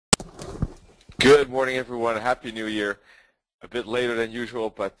Good morning, everyone. Happy New Year. A bit later than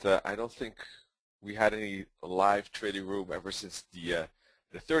usual, but I don't think we had any live trading room ever since the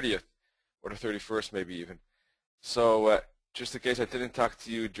 30th or the 31st, maybe even. So just in case I didn't talk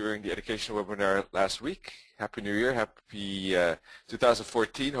to you during the educational webinar last week, Happy New Year. Happy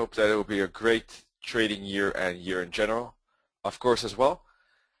 2014. Hope that it will be a great trading year and year in general, of course, as well.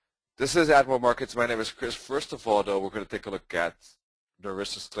 This is Admiral Markets. My name is Chris. First of all, though, we're going to take a look at the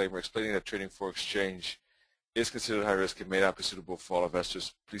risk disclaimer explaining that trading for exchange is considered high risk and may not be suitable for all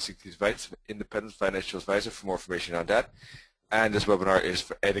investors. Please seek the advice of an independent financial advisor for more information on that. And this webinar is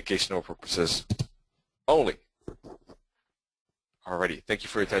for educational purposes only. Alrighty, thank you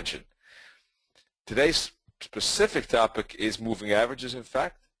for your attention. Today's specific topic is moving averages, in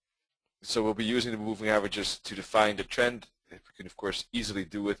fact. So we'll be using the moving averages to define the trend. We can, of course, easily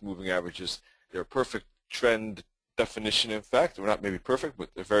do with moving averages. They're a perfect trend definition, in fact. They're not maybe perfect, but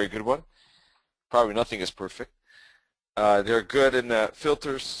a very good one. Probably nothing is perfect. They're good in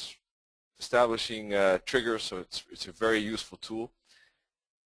filters, establishing triggers, so it's a very useful tool.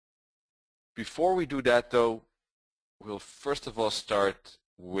 Before we do that, though, we'll first of all start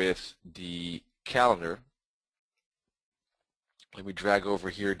with the calendar. Let me drag over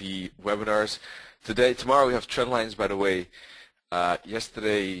here the webinars. Tomorrow we have trend lines, by the way.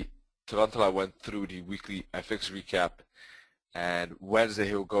 Yesterday, Tarantula went through the weekly FX recap, and Wednesday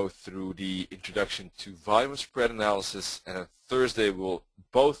he'll go through the introduction to volume spread analysis, and on Thursday we'll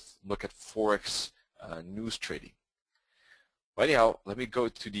both look at Forex news trading. Well, anyhow, let me go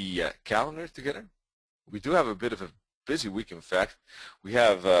to the calendar together. We do have a bit of a busy week, in fact. We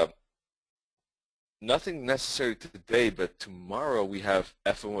have nothing necessary today, but tomorrow we have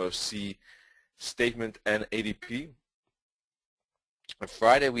FOMC statement and ADP. On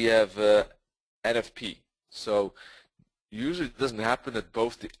Friday we have NFP. So usually it doesn't happen that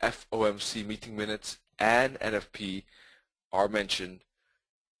both the FOMC meeting minutes and NFP are mentioned,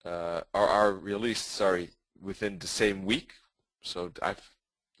 are released, sorry, within the same week. So it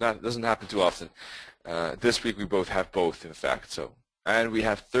doesn't happen too often. This week we both have both, in fact. So, and we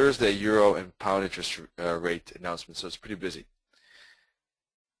have Thursday euro and pound interest rate announcements, so it's pretty busy.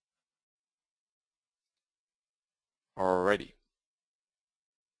 Alrighty.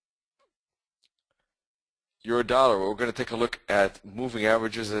 Euro dollar, we're going to take a look at moving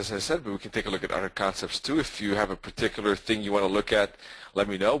averages, as I said, but we can take a look at other concepts too. If you have a particular thing you want to look at, let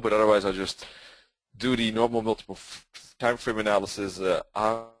me know, but otherwise I'll just do the normal multiple time frame analysis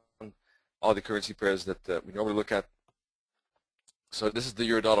on all the currency pairs that we normally look at. So this is the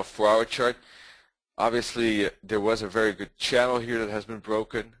euro dollar 4-hour chart. Obviously there was a very good channel here that has been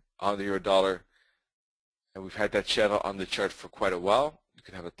broken on the euro dollar, and we've had that channel on the chart for quite a while. You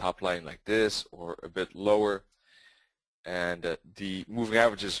can have a top line like this or a bit lower, and the moving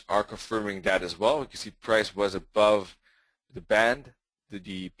averages are confirming that as well. You can see price was above the band,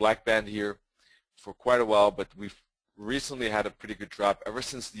 the black band here, for quite a while, but we've recently had a pretty good drop ever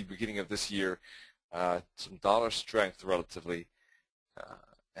since the beginning of this year. Some dollar strength relatively,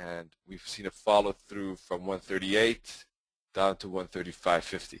 and we've seen a follow through from 138 down to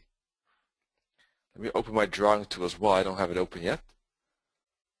 135.50. Let me open my drawing tool as well. I don't have it open yet.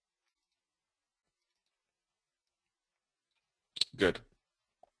 Good.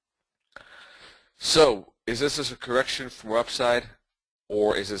 So, is this just a correction from upside,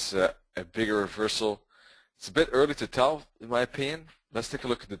 or is this a bigger reversal? It's a bit early to tell, in my opinion. Let's take a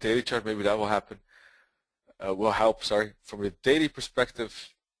look at the daily chart. Maybe that will happen. Will help. Sorry. From a daily perspective,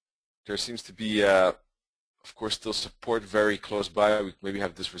 there seems to be, of course, still support very close by. We maybe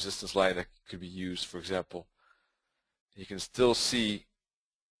have this resistance line that could be used, for example. You can still see.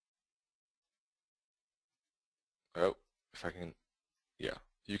 Oh, if I can. Yeah,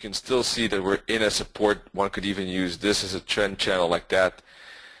 you can still see that we're in a support. One could even use this as a trend channel like that.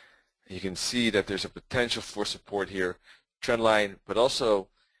 You can see that there's a potential for support here, trend line, but also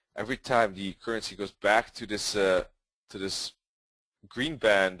every time the currency goes back to this green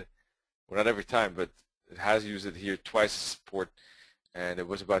band, well, not every time, but it has used it here twice as support, and it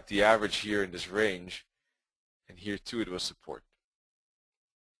was about the average here in this range, and here too it was support.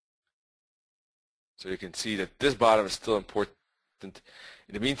 So you can see that this bottom is still important. In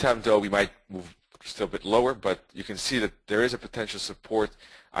the meantime, though, we might move still a bit lower, but you can see that there is a potential support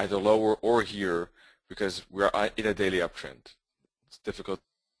either lower or here because we're in a daily uptrend. It's difficult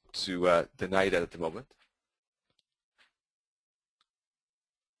to deny that at the moment.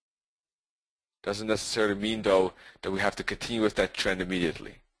 Doesn't necessarily mean, though, that we have to continue with that trend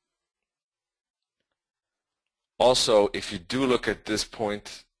immediately. Also, if you do look at this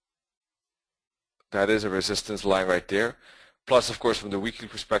point, that is a resistance line right there. Plus, of course, from the weekly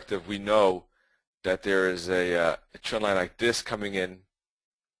perspective, we know that there is a trend line like this coming in,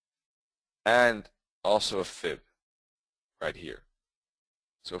 and also a fib right here.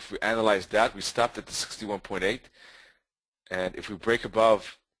 So if we analyze that, we stopped at the 61.8, and if we break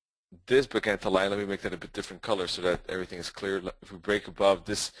above this Bacanta line, let me make that a bit different color so that everything is clear. If we break above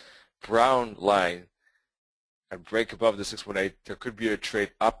this brown line and break above the 618, there could be a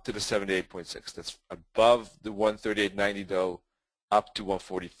trade up to the 78.6. That's above the 138.90 though, up to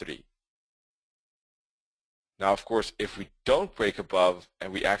 143. Now, of course, if we don't break above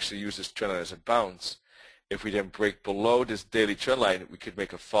and we actually use this trend line as a bounce, if we then break below this daily trend line, we could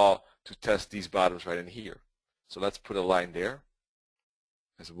make a fall to test these bottoms right in here. So let's put a line there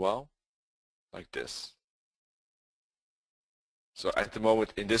as well, like this. So at the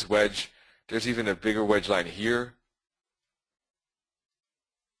moment in this wedge, there's even a bigger wedge line here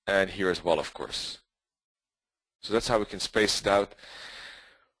and here as well, of course. So that's how we can space it out.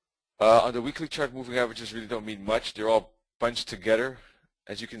 On the weekly chart, moving averages really don't mean much. They're all bunched together,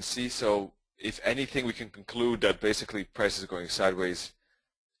 as you can see. So if anything, we can conclude that basically price is going sideways,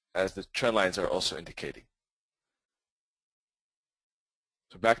 as the trend lines are also indicating.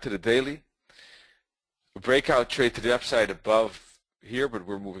 So back to the daily. A breakout trade to the upside above here, but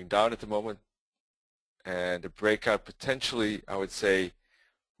we're moving down at the moment. And the breakout potentially, I would say,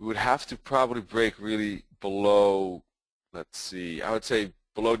 we would have to probably break really below, let's see, I would say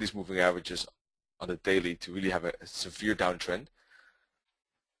below these moving averages on the daily to really have a severe downtrend.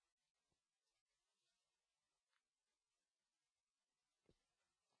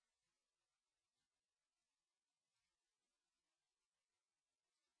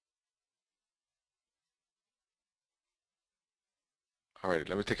 Alright,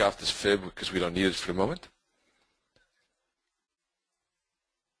 let me take off this fib because we don't need it for the moment.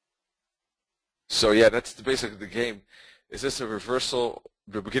 So yeah, that's basically the game. Is this a reversal,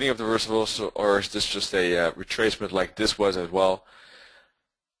 the beginning of the reversal, or is this just a retracement like this was as well?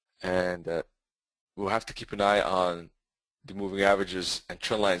 And we'll have to keep an eye on the moving averages and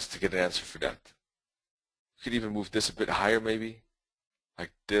trend lines to get an answer for that. We could even move this a bit higher maybe,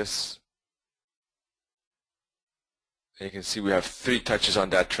 like this. And you can see we have 3 touches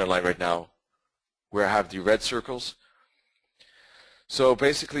on that trend line right now, where I have the red circles. So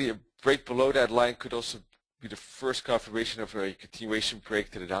basically a break below that line could also be the first confirmation of a continuation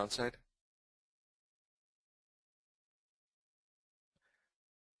break to the downside.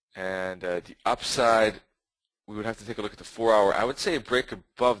 And the upside, we would have to take a look at the 4-hour. I would say a break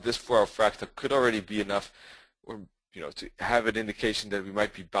above this 4-hour fractal could already be enough, or to have an indication that we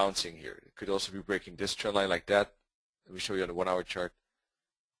might be bouncing here. It could also be breaking this trend line like that. Let me show you on the 1-hour chart.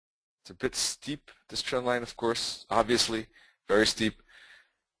 It's a bit steep, this trend line, of course, obviously, very steep.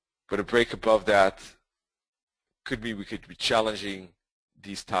 But a break above that could mean we could be challenging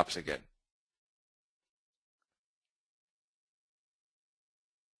these tops again.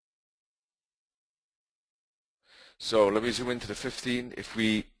 So let me zoom into the 15. If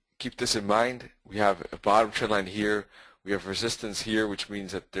we keep this in mind, we have a bottom trend line here. We have resistance here, which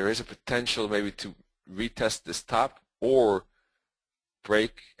means that there is a potential maybe to retest this top or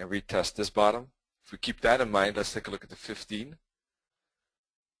break and retest this bottom. If we keep that in mind, let's take a look at the 15.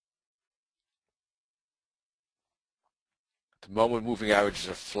 At the moment, moving averages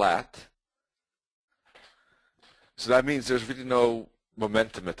are flat. So that means there's really no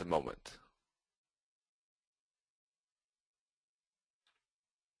momentum at the moment.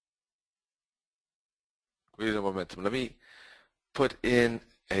 Really no momentum. Let me put in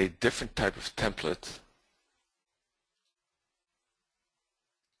a different type of template.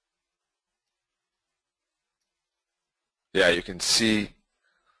 Yeah, you can see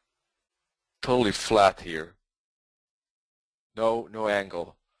totally flat here. No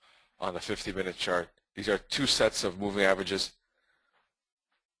angle on the 50-minute chart. These are 2 sets of moving averages,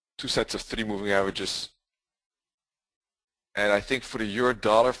 2 sets of 3 moving averages. And I think for the euro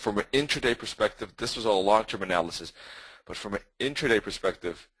dollar, from an intraday perspective, this was all long-term analysis, but from an intraday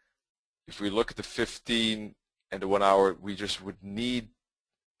perspective, if we look at the 15 and the 1 hour, we just would need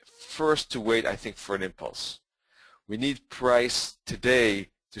first to wait, I think, for an impulse. We need price today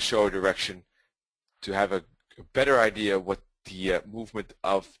to show a direction, to have a better idea what the movement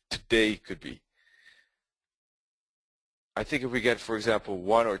of today could be. I think if we get, for example,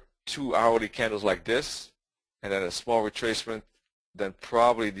 1 or 2 hourly candles like this, and then a small retracement, then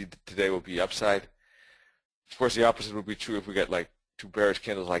probably today will be upside. Of course, the opposite would be true if we get like 2 bearish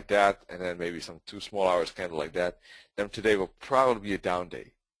candles like that, and then maybe some 2 small hours candle like that. Then today will probably be a down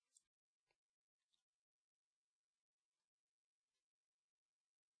day.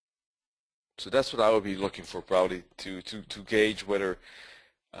 So that's what I would be looking for, probably to gauge whether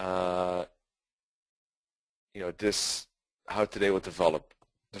how today will develop.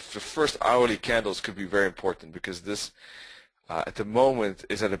 The first hourly candles could be very important because this at the moment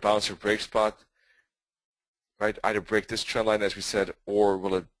is at a bounce or break spot, right? Either break this trend line as we said, or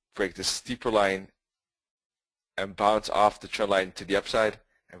will it break this steeper line and bounce off the trend line to the upside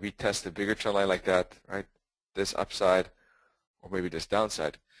and retest a bigger trend line like that, right? This upside or maybe this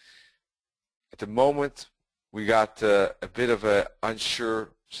downside. At the moment, we got a bit of an unsure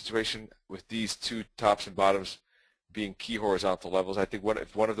situation with these two tops and bottoms being key horizontal levels. I think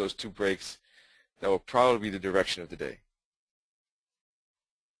if one of those two breaks, that will probably be the direction of the day.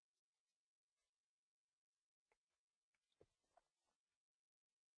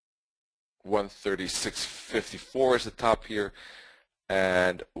 $136.54 is the top here,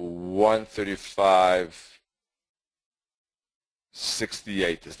 and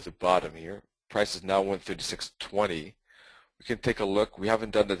 135.68 is the bottom here. Price is now 136.20. We can take a look. We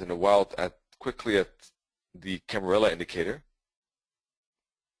haven't done it in a while. Quickly at the Camarilla indicator.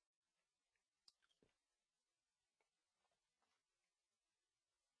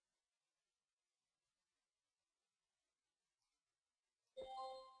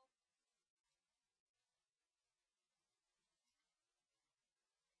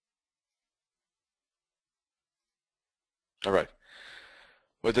 All right.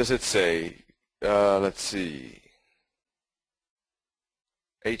 What does it say? Let's see.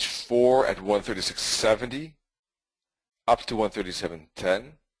 H4 at 136.70 up to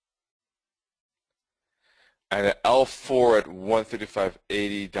 137.10, and an L4 at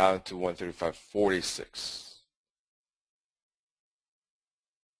 135.80 down to 135.46.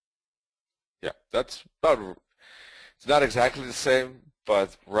 Yeah, that's about. It's not exactly the same,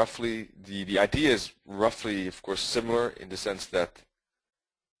 but roughly the idea is roughly, of course, similar in the sense that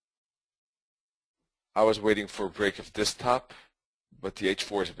I was waiting for a break of this top, but the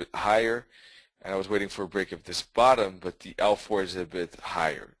H4 is a bit higher, and I was waiting for a break of this bottom, but the L4 is a bit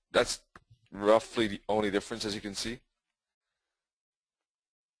higher. That's roughly the only difference, as you can see.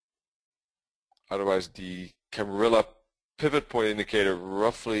 Otherwise, the Camarilla pivot point indicator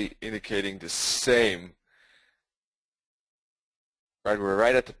roughly indicating the same. Right, we're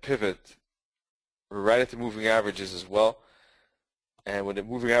right at the pivot. We're right at the moving averages as well. And when the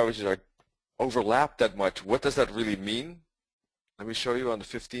moving averages are overlapped that much, what does that really mean? Let me show you on the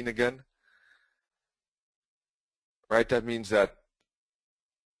 15 again. Right, that means that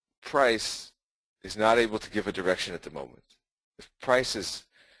price is not able to give a direction at the moment. If prices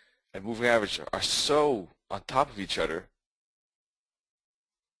and moving average are so on top of each other,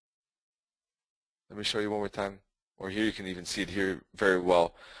 let me show you one more time. Or here you can even see it here very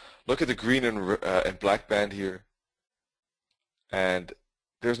well. Look at the green and black band here, and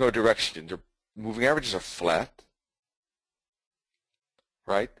there's no direction. The moving averages are flat,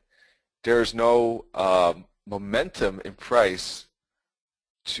 right? There's no momentum in price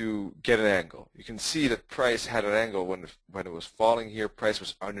to get an angle. You can see that price had an angle when it was falling here. Price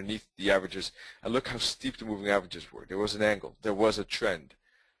was underneath the averages, and look how steep the moving averages were. There was an angle. There was a trend.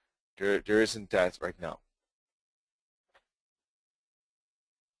 There isn't that right now.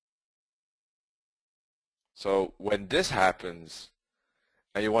 So when this happens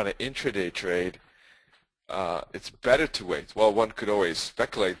and you want to intraday trade, it's better to wait. Well, one could always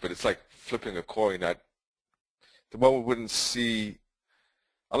speculate, but it's like flipping a coin. That the moment wouldn't see,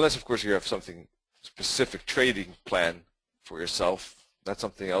 unless of course you have something specific trading plan for yourself. That's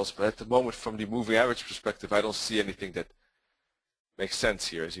something else. But at the moment, from the moving average perspective, I don't see anything that makes sense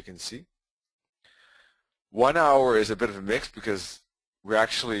here, as you can see. 1 hour is a bit of a mix because we're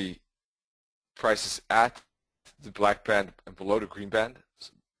actually prices at the black band and below the green band,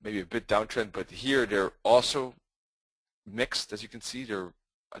 so maybe a bit downtrend, but here they're also mixed, as you can see. They're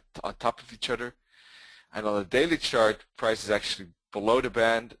on top of each other. And on the daily chart, price is actually below the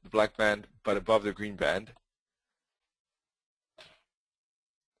band, the black band, but above the green band.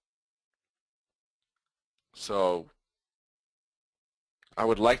 So I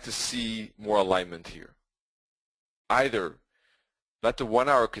would like to see more alignment here. Either let the 1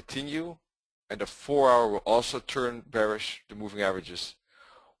 hour continue and the 4 hour will also turn bearish, the moving averages,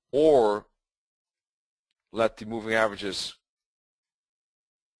 or let the moving averages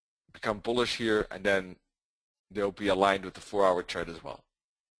become bullish here and then they'll be aligned with the 4 hour chart as well.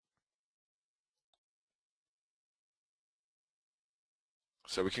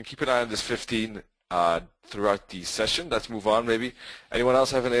 So we can keep an eye on this 15 throughout the session. Let's move on maybe. Anyone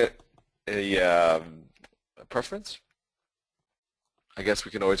else have a preference? I guess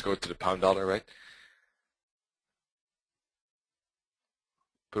we can always go to the pound dollar, right?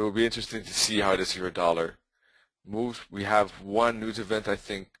 But it will be interesting to see how this euro dollar moves. We have one news event, I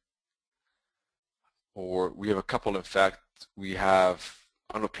think, or we have a couple. In fact, we have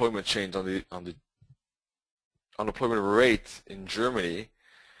unemployment change on the unemployment rate in Germany.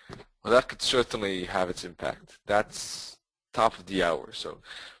 Well, that could certainly have its impact. That's top of the hour, so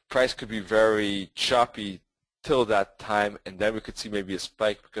price could be very choppy till that time, and then we could see maybe a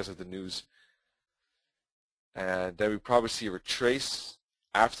spike because of the news, and then we probably see a retrace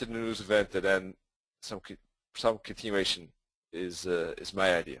after the news event, and then some continuation is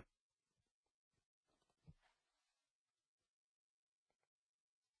my idea.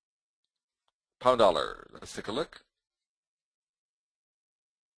 Pound dollar. Let's take a look.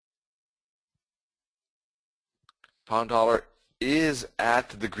 Pound dollar is at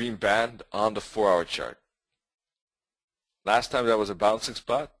the green band on the 4-hour chart. Last time that was a bouncing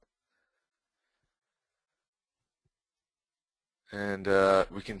spot. And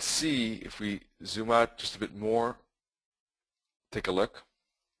we can see, if we zoom out just a bit more, take a look.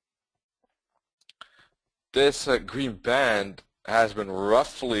 This green band has been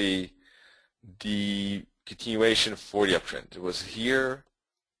roughly the continuation for the uptrend. It was here,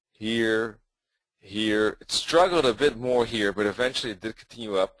 here, here. It struggled a bit more here, but eventually it did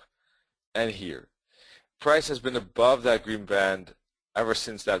continue up, and here. Price has been above that green band ever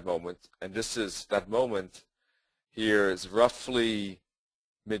since that moment, and this is that moment here is roughly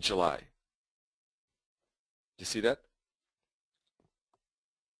mid-July. You see that?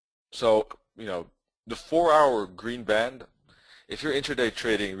 So, you know, the 4-hour green band, if you're intraday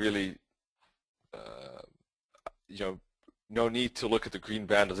trading, really, you know, no need to look at the green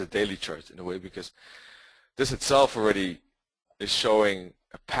band of the daily chart in a way, because this itself already is showing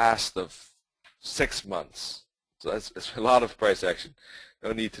a past of 6 months. So that's a lot of price action.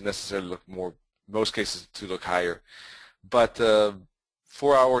 No need to necessarily look more, most cases, to look higher. But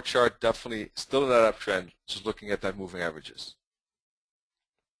 4-hour chart definitely still in that uptrend, just looking at that moving averages.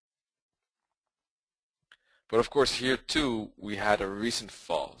 But of course here too we had a recent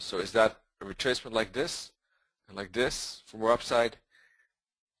fall. So is that a retracement like this and like this for more upside?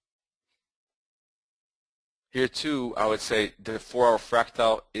 Here too I would say the 4-hour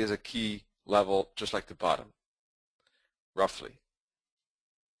fractal is a key level, just like the bottom, roughly.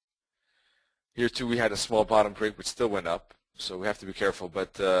 Here too we had a small bottom break which still went up, so we have to be careful,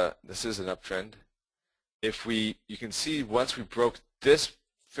 but this is an uptrend. You can see once we broke this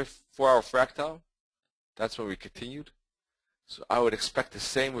 4-hour fractal, that's when we continued. So I would expect the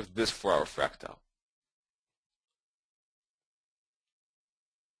same with this 4-hour fractal.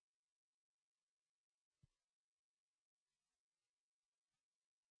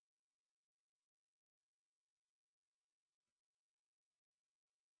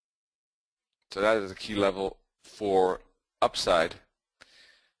 So that is a key level for upside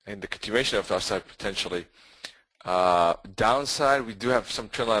and the continuation of the upside potentially. Downside, we do have some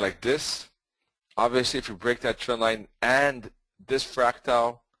trend line like this. Obviously, if we break that trend line and this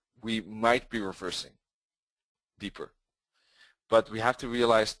fractal, we might be reversing deeper. But we have to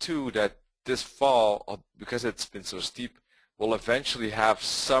realize too that this fall, because it's been so steep, will eventually have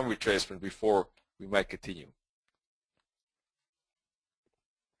some retracement before we might continue.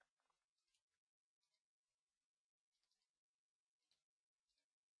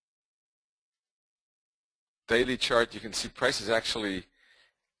 Daily chart, you can see price is actually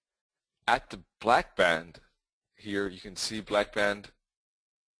at the black band. Here you can see black band,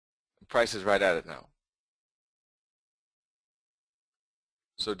 price is right at it now.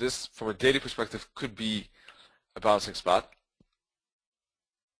 So this, from a daily perspective, could be a bouncing spot.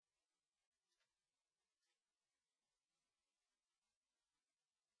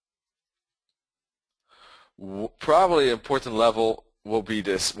 Probably an important level will be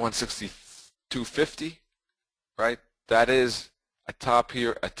this 162.50, right? That is a top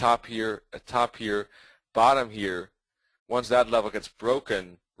here, a top here, a top here, bottom here. Once that level gets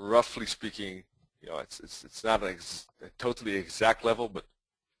broken, roughly speaking, you know, it's not a totally exact level, but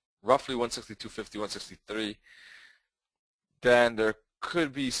roughly 162.50, 163. Then there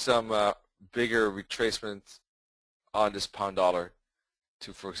could be some bigger retracement on this pound dollar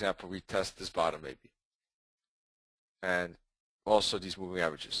to, for example, retest this bottom maybe. And also these moving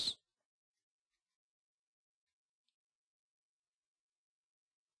averages.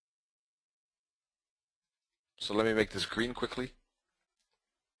 So let me make this green quickly.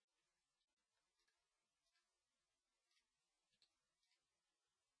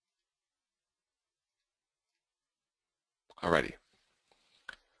 Alrighty.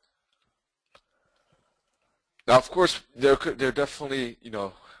 Now, of course, there definitely, you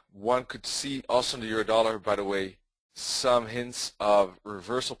know, one could see also in the euro dollar, by the way, some hints of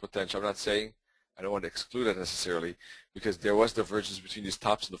reversal potential. I'm not saying, I don't want to exclude it necessarily, because there was divergence between these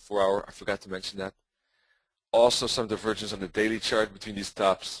tops and the 4-hour. I forgot to mention that. Also some divergence on the daily chart between these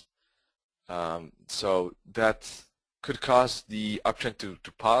tops. So that could cause the uptrend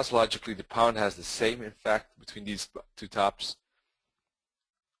to pause. Logically, the pound has the same effect between these two tops.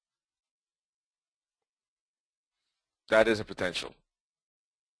 That is a potential.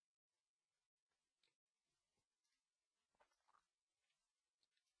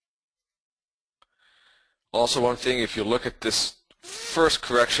 Also, one thing, if you look at this first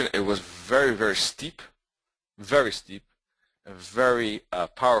correction, it was very, very steep, and very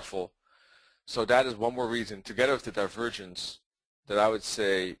powerful. So that is one more reason, together with the divergence, that I would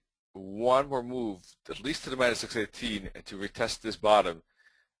say one more move, at least to the minus 618, and to retest this bottom,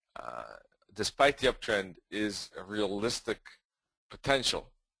 despite the uptrend, is a realistic potential.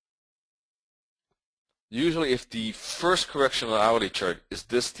 Usually, if the first correction on the hourly chart is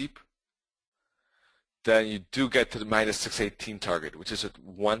this steep, then you do get to the minus 618 target, which is at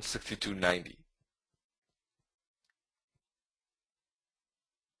 162.90.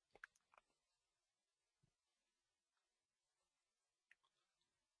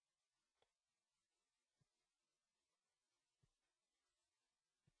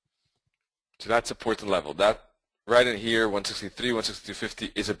 So that's important level. That right in here, 163,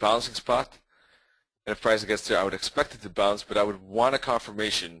 162.50 is a bouncing spot. And if price gets there, I would expect it to bounce, but I would want a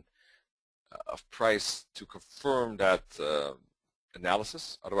confirmation of price to confirm that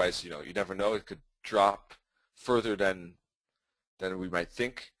analysis. Otherwise, you never know. It could drop further than we might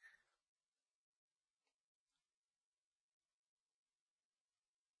think.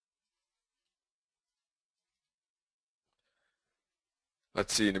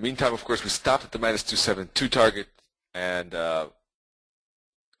 Let's see. In the meantime, of course, we stopped at the minus 272 target, and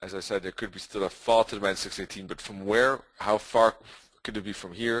as I said, there could be still a fall to the minus 618. But from where? How far could it be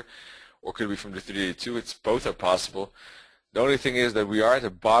from here, or could it be from the 382? It's both are possible. The only thing is that we are at the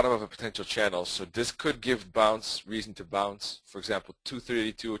bottom of a potential channel, so this could give reason to bounce. For example,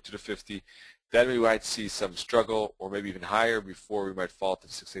 232 to the 50. Then we might see some struggle, or maybe even higher, before we might fall to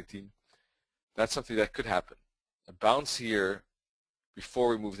the 618. That's something that could happen. A bounce here before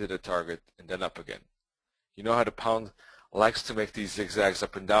we move to the target, and then up again. You know how the pound likes to make these zigzags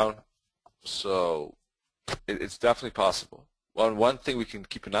up and down, so it's definitely possible. Well, one thing we can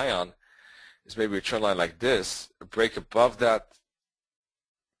keep an eye on is maybe a trend line like this. A break above that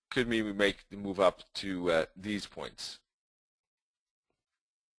could mean we make the move up to these points.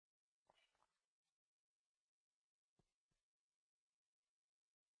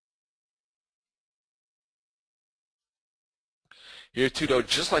 Here too, though,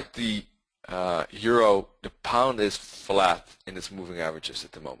 just like the euro, the pound is flat in its moving averages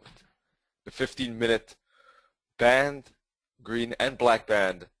at the moment. The 15-minute band, green and black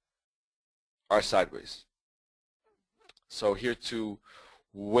band, are sideways. So here too,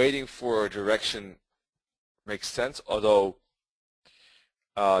 waiting for a direction makes sense, although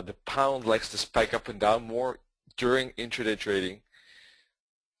the pound likes to spike up and down more during intraday trading,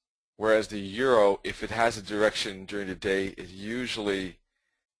 whereas the euro, if it has a direction during the day, it usually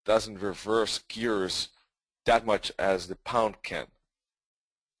doesn't reverse gears that much as the pound can.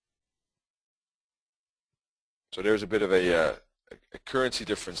 So there's a bit of a currency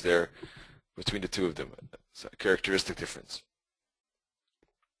difference there between the two of them. It's a characteristic difference.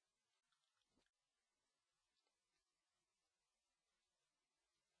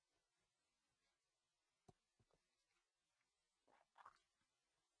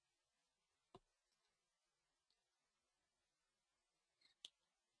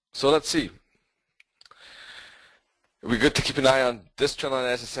 So let's see. It'd be good to keep an eye on this trend line,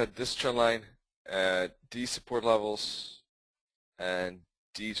 as I said, this trend line, these support levels, and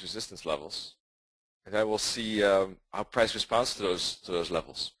these resistance levels. And then we'll see how price responds to those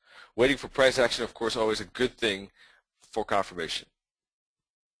levels. Waiting for price action, of course, always a good thing for confirmation.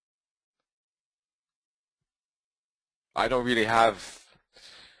 I don't really have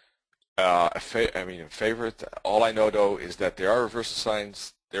a favorite. All I know, though, is that there are reversal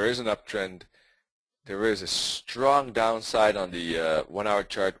signs. There is an uptrend. There is a strong downside on the 1-hour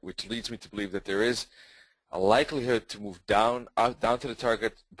chart, which leads me to believe that there is a likelihood to move down to the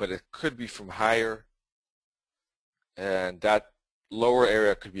target, but it could be from higher, and that lower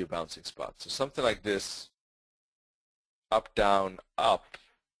area could be a bouncing spot. So something like this, up, down, up,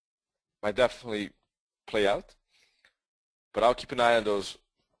 might definitely play out, but I'll keep an eye on those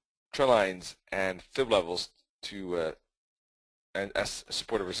trend lines and fib levels to and as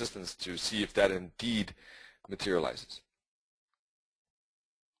supportive resistance to see if that indeed materializes.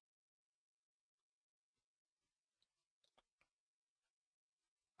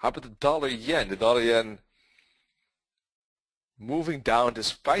 How about the dollar yen? The dollar yen moving down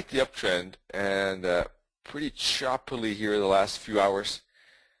despite the uptrend, and pretty choppily here the last few hours.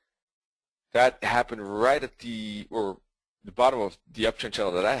 That happened right at the bottom of the uptrend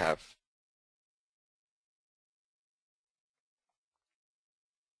channel that I have.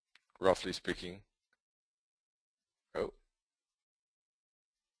 Roughly speaking. Oh.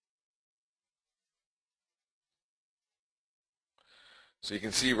 So you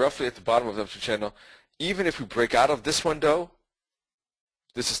can see roughly at the bottom of the uptrend channel, even if we break out of this one though,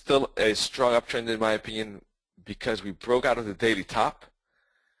 this is still a strong uptrend in my opinion because we broke out of the daily top.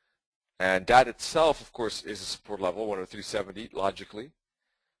 And that itself, of course, is a support level, 103.70, logically.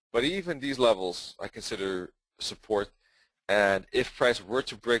 But even these levels I consider support. And if price were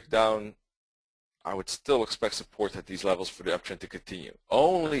to break down, I would still expect support at these levels for the uptrend to continue.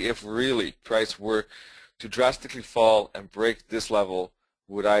 Only if really price were to drastically fall and break this level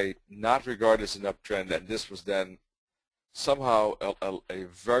would I not regard this an uptrend, and this was then somehow a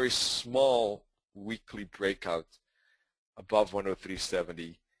very small weekly breakout above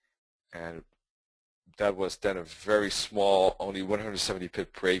 103.70, and that was then a very small, only 170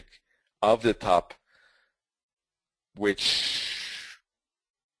 pip break of the top, which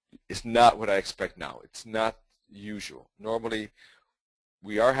is not what I expect now. It's not usual. Normally,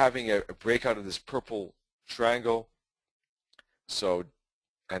 we are having a breakout of this purple triangle,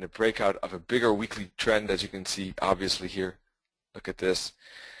 and a breakout of a bigger weekly trend, as you can see obviously here. Look at this.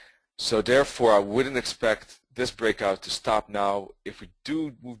 So therefore, I wouldn't expect this breakout to stop now. If we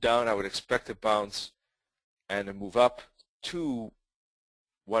do move down, I would expect a bounce and a move up to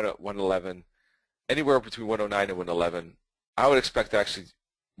 111, anywhere between 109 and 111. I would expect actually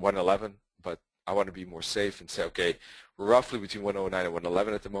 111, but I want to be more safe and say, okay, we're roughly between 109 and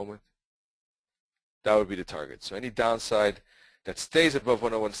 111 at the moment. That would be the target. So any downside that stays above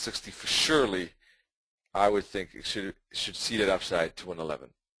 101.60 for surely, I would think it should see that upside to 111.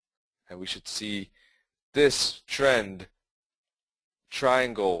 And we should see this trend,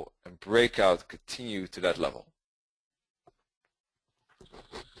 triangle, and breakout continue to that level.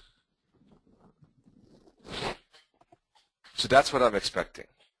 So that's what I'm expecting.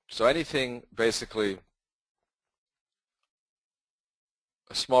 So anything basically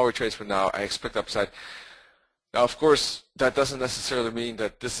a small retracement now, I expect upside. Now, of course, that doesn't necessarily mean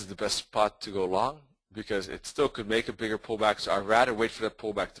that this is the best spot to go long, because it still could make a bigger pullback. So I'd rather wait for that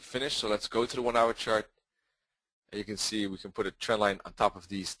pullback to finish. So let's go to the 1 hour chart. And you can see we can put a trend line on top of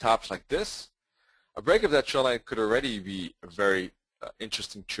these tops like this. A break of that trend line could already be a very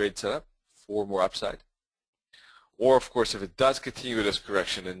interesting trade setup for more upside. Or, of course, if it does continue this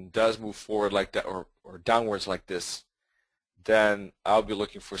correction and does move forward like that, or downwards like this, then I'll be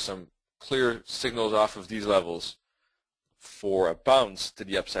looking for some clear signals off of these levels for a bounce to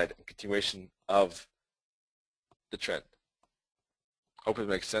the upside and continuation of the trend. Hope it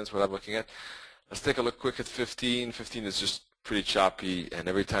makes sense what I'm looking at. Let's take a look quick at 15. 15 is just pretty choppy, and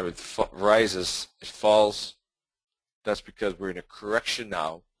every time it rises, it falls. That's because we're in a correction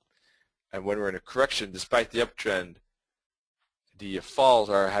now. And when we're in a correction, despite the uptrend, the falls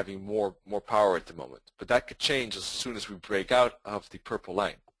are having more power at the moment. But that could change as soon as we break out of the purple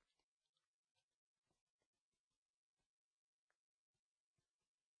line.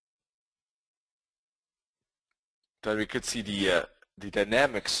 Then we could see the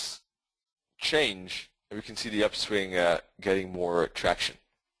dynamics change, and we can see the upswing getting more traction.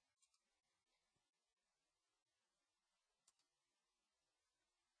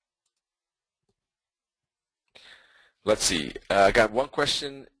 Let's see. I got one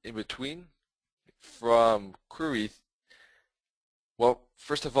question in between from Query. Well,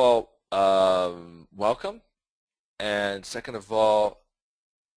 first of all, welcome. And second of all,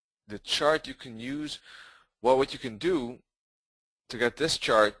 the chart you can use, well, what you can do to get this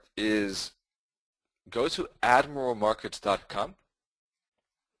chart is go to admiralmarkets.com.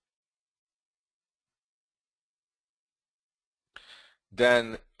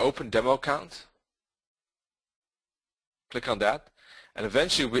 Then open demo account. Click on that, and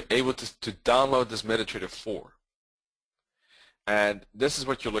eventually you'll be able to download this MetaTrader 4. And this is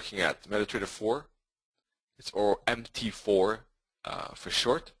what you're looking at, MetaTrader 4. It's or MT4 for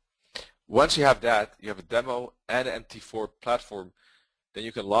short. Once you have that, you have a demo and an MT4 platform, then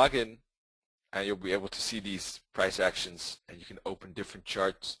you can log in and you'll be able to see these price actions, and you can open different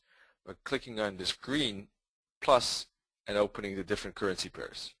charts by clicking on this green plus and opening the different currency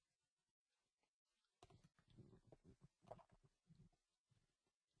pairs.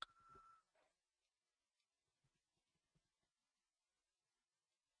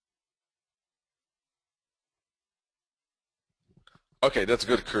 Okay, that's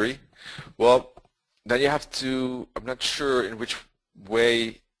good, Curry. Well, then you have to, I'm not sure in which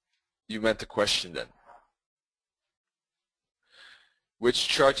way you meant the question then. which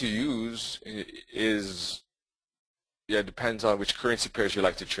chart you use is, yeah, depends on which currency pairs you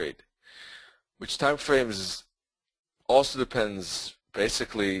like to trade. Which time frames also depends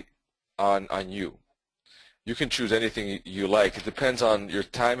basically on you. You can choose anything you like. It depends on your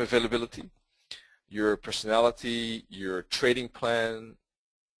time availability, your personality, your trading plan,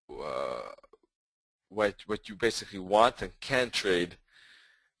 what you basically want and can trade,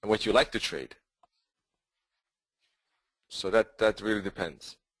 and what you like to trade. So that really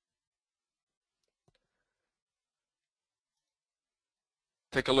depends.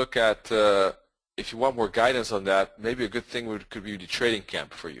 Take a look at, if you want more guidance on that, maybe a good thing could be the trading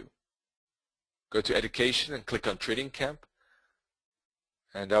camp for you. Go to education and click on trading camp,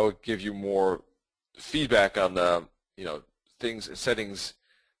 and that will give you more feedback on things, settings,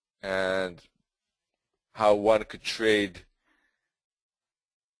 and how one could trade.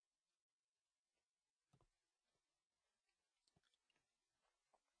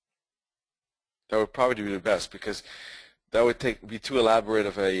 That would probably be the best, because that would be too elaborate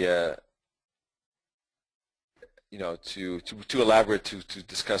of a too elaborate to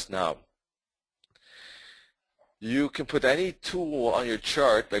discuss now. You can put any tool on your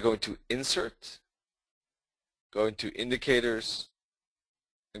chart by going to Insert, going to Indicators,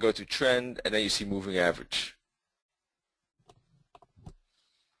 and go to Trend, and then you see Moving Average.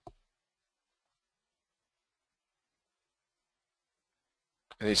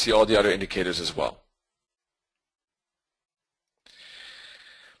 And you see all the other indicators as well.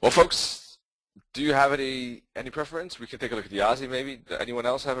 Well, folks, do you have any preference? We can take a look at the Aussie maybe. Does anyone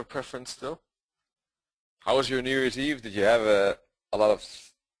else have a preference still? How was your New Year's Eve? Did you have a lot of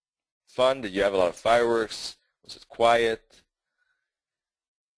fun? Did you have a lot of fireworks? Was it quiet?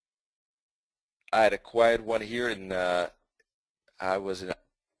 I had a quiet one here I was in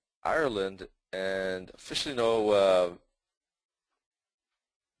Ireland, and officially no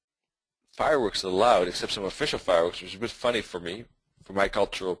fireworks allowed, except some official fireworks, which is a bit funny for me, from my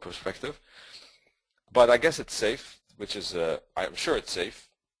cultural perspective. But I guess it's safe, which is, I'm sure it's safe,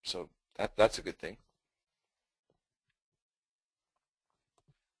 so that's a good thing.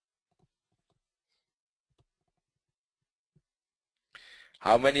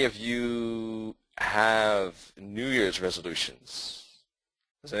 How many of you have New Year's resolutions?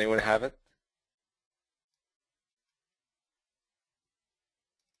 Does anyone have it?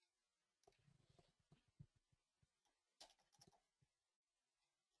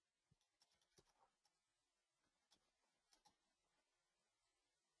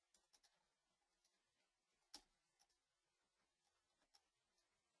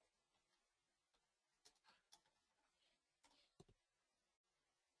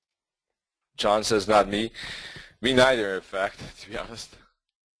 John says not me. Me neither, in fact, to be honest.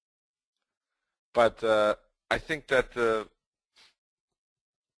 But I think that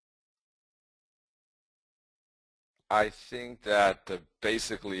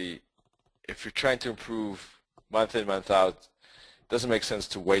basically, if you're trying to improve month in, month out, it doesn't make sense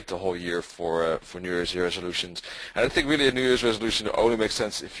to wait the whole year for New Year's resolutions. And I think really a New Year's resolution only makes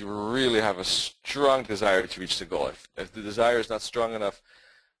sense if you really have a strong desire to reach the goal. If the desire is not strong enough,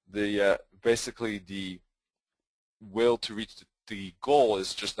 basically the will to reach the goal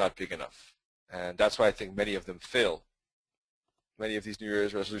is just not big enough. And that's why I think many of them fail. Many of these New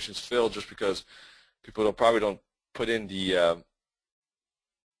Year's resolutions fail just because people probably don't put in the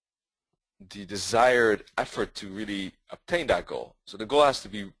desired effort to really obtain that goal. So the goal has to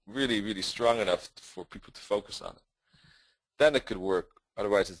be really, really strong enough for people to focus on it. Then it could work.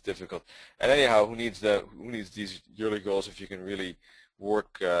 Otherwise, it's difficult. And anyhow, who needs these yearly goals if you can really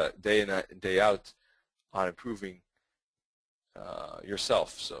work day in and day out on improving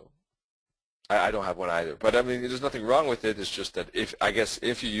yourself? So I don't have one either. But I mean, there's nothing wrong with it. It's just that if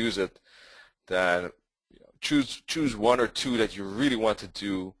you use it, then choose one or two that you really want to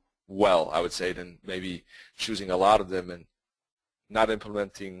do well, I would say, than maybe choosing a lot of them and not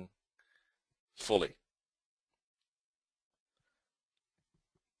implementing fully.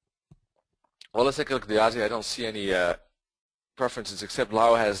 Well, let's take a look at the Aussie. I don't see any preferences except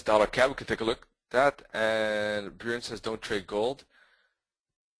Lau has dollar CAD. We can take a look at that. And Björn says don't trade gold.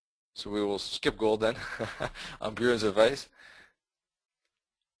 So we will skip gold then on Björn's advice.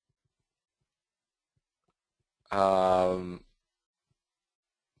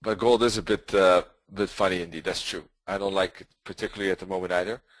 But gold is a bit funny indeed. That's true. I don't like it particularly at the moment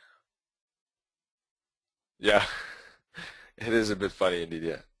either. Yeah, it is a bit funny indeed.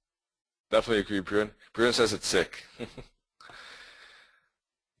 Yeah, definitely agree, Björn. Björn says it's sick.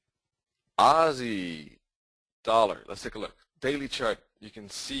 Aussie dollar. Let's take a look. Daily chart. You can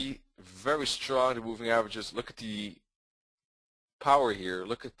see very strong the moving averages. Look at the power here,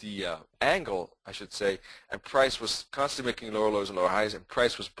 look at the angle, I should say, and price was constantly making lower lows and lower highs, and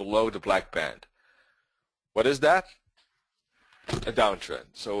price was below the black band. What is that? A downtrend.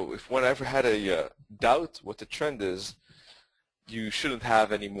 So if one ever had a doubt what the trend is, you shouldn't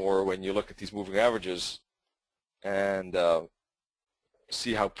have anymore when you look at these moving averages and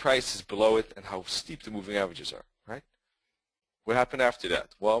see how price is below it and how steep the moving averages are, right? What happened after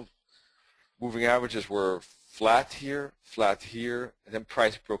that? Well, moving averages were flat here, and then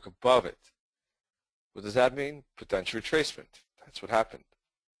price broke above it. What does that mean? Potential retracement. That's what happened.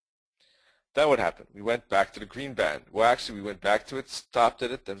 Then what happened? We went back to the green band. Well, actually, we went back to it, stopped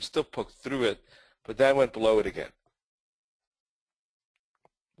at it, then still poked through it, but then went below it again.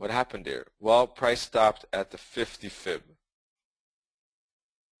 What happened there? Well, price stopped at the 50 fib.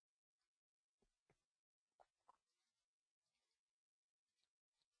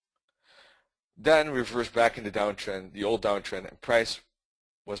 Then reversed back in the downtrend, the old downtrend, and price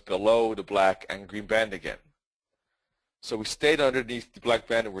was below the black and green band again. So we stayed underneath the black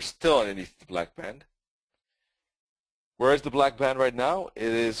band, and we're still underneath the black band. Where is the black band right now? It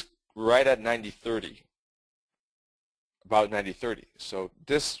is right at 90.30, about 90.30. So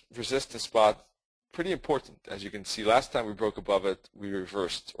this resistance spot, pretty important. As you can see, last time we broke above it, we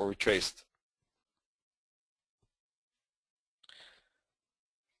reversed or retraced.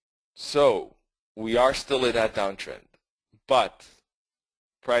 So we are still in that downtrend, but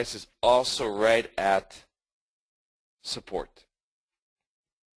price is also right at support.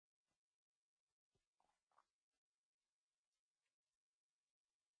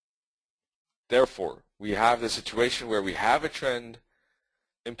 Therefore, we have the situation where we have a trend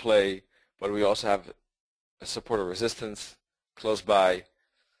in play, but we also have a support or resistance close by.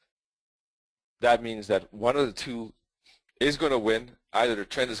 That means that one of the two is going to win. Either the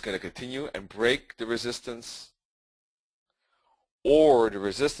trend is going to continue and break the resistance, or the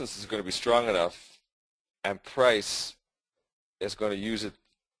resistance is going to be strong enough and price is going to use it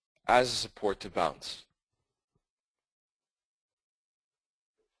as a support to bounce.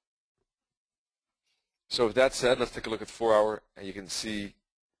 So with that said, let's take a look at 4 hour, and you can see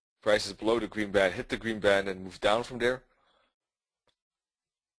price is below the green band, hit the green band and move down from there.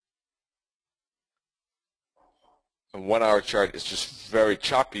 And 1 hour chart is just very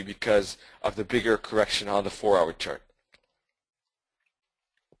choppy because of the bigger correction on the 4 hour chart.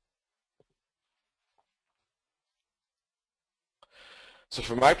 So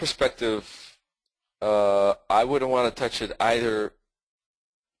from my perspective, I wouldn't want to touch it either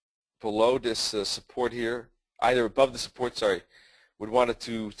below this support here, either above the support, sorry, would want it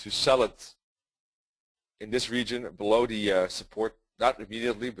to sell it in this region below the support, not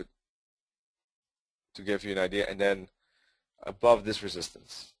immediately, but to give you an idea, and then above this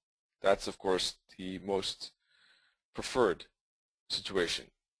resistance. That's, of course, the most preferred situation.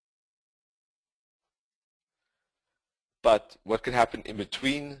 But what could happen in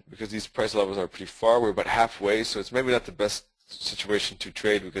between, because these price levels are pretty far, we're about halfway, so it's maybe not the best situation to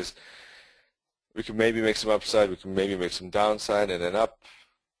trade because we can maybe make some upside, we can maybe make some downside, and then up.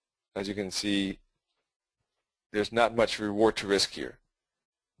 As you can see, there's not much reward to risk here.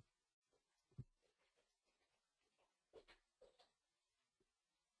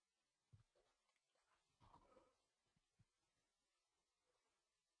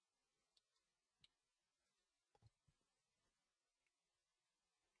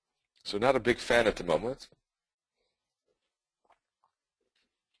 So not a big fan at the moment.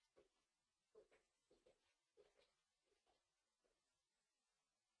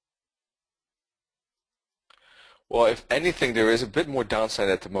 Well, if anything, there is a bit more downside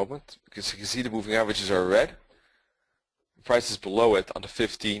at the moment because you can see the moving averages are red. The price is below it on the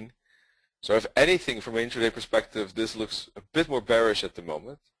 15. So if anything, from an intraday perspective, this looks a bit more bearish at the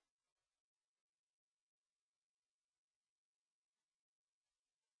moment.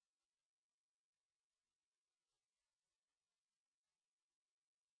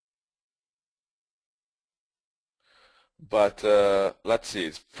 But let's see,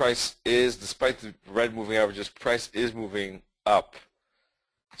 its price is, despite the red moving averages, price is moving up.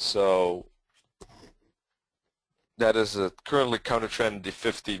 So that is currently counter trend in the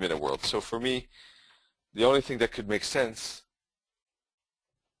 15-minute world. So for me, the only thing that could make sense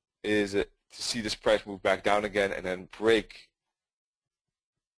is to see this price move back down again and then break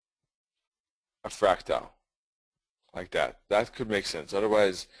a fractal like that. That could make sense.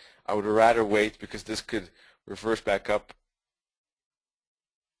 Otherwise, I would rather wait because this could reverse back up.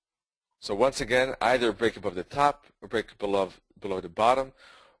 So once again, either break above the top or break below the bottom,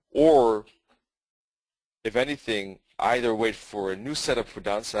 or if anything, either wait for a new setup for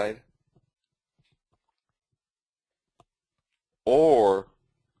downside or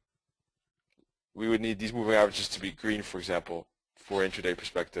we would need these moving averages to be green, for example, for intraday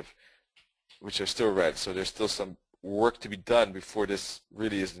perspective, which are still red. So there's still some work to be done before this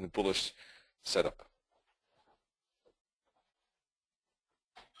really is in the bullish setup.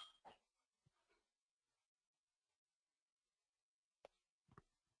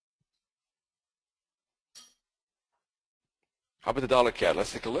 How about the dollar CAD?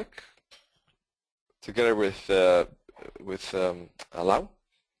 Let's take a look together with Allow.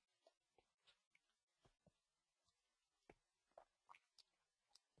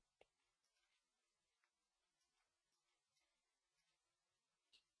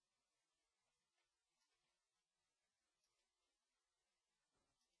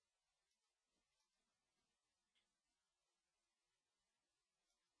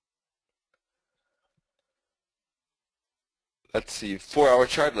 Let's see, 4-hour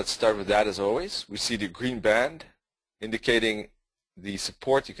chart. Let's start with that as always. We see the green band indicating the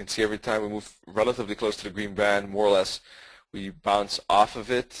support. You can see every time we move relatively close to the green band, more or less, we bounce off of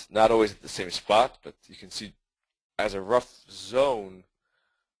it. Not always at the same spot, but you can see as a rough zone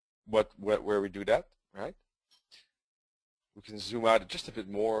where we do that, right? We can zoom out just a bit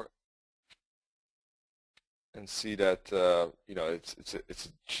more and see that it's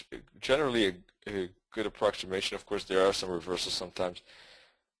generally a good approximation. Of course, there are some reversals sometimes,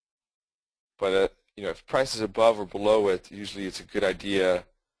 but if price is above or below it, usually it's a good idea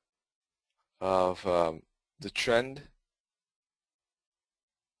of the trend.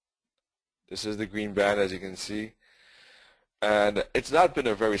 This is the green band, as you can see, and it's not been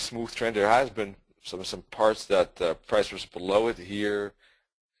a very smooth trend. There has been some parts that price was below it here,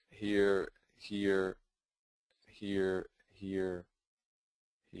 here, here, here,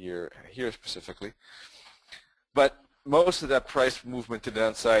 here, here specifically. But most of that price movement to the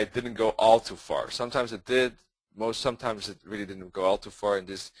downside didn't go all too far. Sometimes it did. Sometimes it really didn't go all too far. In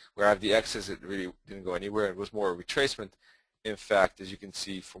this, where I have the X's, it really didn't go anywhere. It was more a retracement, in fact, as you can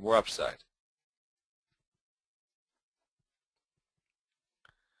see, for more upside.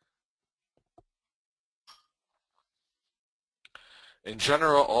 In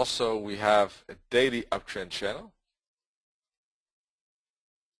general, also, we have a daily uptrend channel.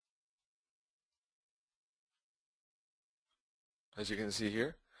 As you can see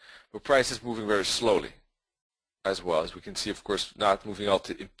here, but price is moving very slowly as well. As we can see, of course, not moving all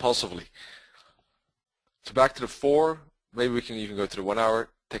too impulsively. So back to the 4, maybe we can even go to the 1 hour,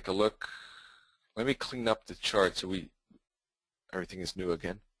 take a look. Let me clean up the chart so everything is new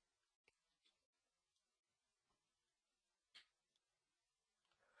again.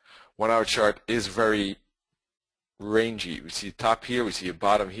 One-hour chart is very rangy. We see a top here, we see a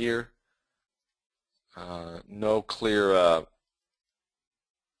bottom here. No clear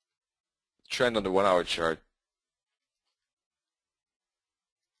trend on the 1-hour chart.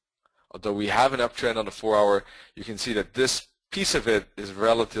 Although we have an uptrend on the 4-hour, you can see that this piece of it is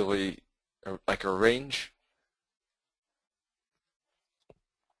relatively like a range.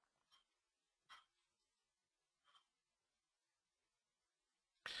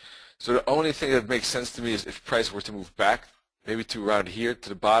 So the only thing that makes sense to me is if price were to move back, maybe to around here to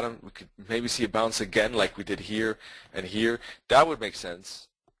the bottom, we could maybe see a bounce again like we did here and here. That would make sense.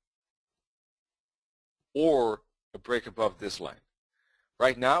 Or a break above this line.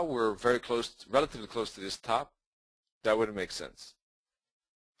 Right now we're very close, relatively close to this top. That wouldn't make sense.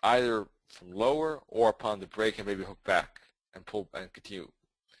 Either from lower or upon the break and maybe hook back and pull and continue.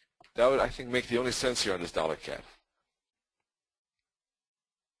 That would, I think, make the only sense here on this dollar CAD.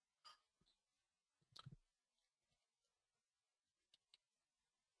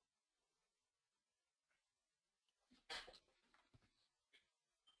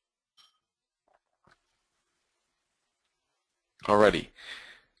 Alrighty.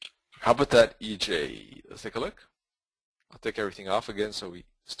 How about that EJ? Let's take a look. I'll take everything off again so we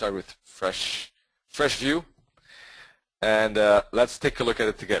start with fresh view. And let's take a look at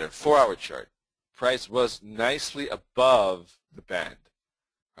it together. 4-hour chart. Price was nicely above the band,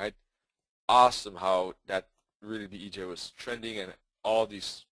 right? Awesome how that really the EJ was trending and all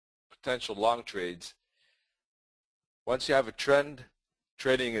these potential long trades. Once you have a trend,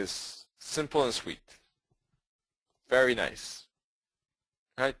 trading is simple and sweet. Very nice,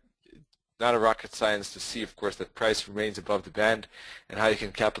 right? Not a rocket science to see, of course, that price remains above the band and how you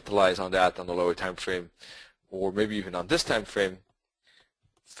can capitalize on that on the lower time frame or maybe even on this time frame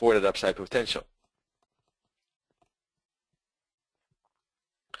for that upside potential.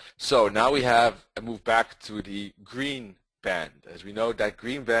 So now we have a move back to the green band. As we know, that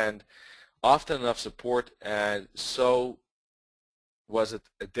green band often enough support, and so was it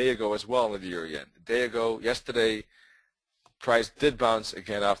a day ago as well in the euro yen. A day ago, yesterday, price did bounce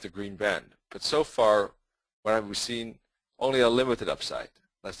again off the green band. But so far, what have we seen? Only a limited upside.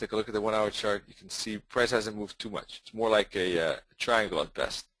 Let's take a look at the 1 hour chart. You can see price hasn't moved too much. It's more like a triangle at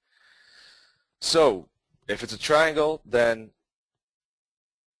best. So if it's a triangle, then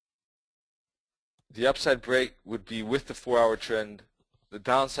the upside break would be with the 4 hour trend. The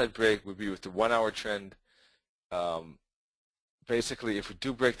downside break would be with the 1 hour trend. Basically, if we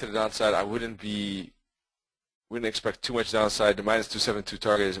do break to the downside, I wouldn't expect too much downside. The minus 272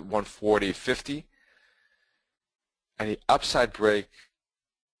 target is 140.50. And the upside break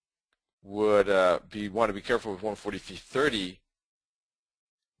would want to be careful with 143.30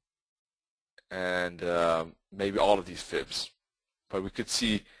 and maybe all of these fibs. But we could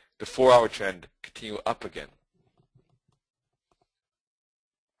see the 4 hour trend continue up again.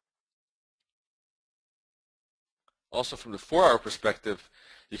 Also from the 4 hour perspective,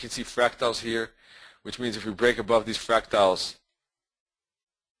 you can see fractals here, which means if we break above these fractals,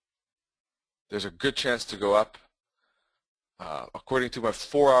 there's a good chance to go up. According to my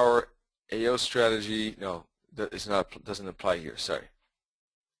 4 hour AO strategy, no, that is not, doesn't apply here, sorry.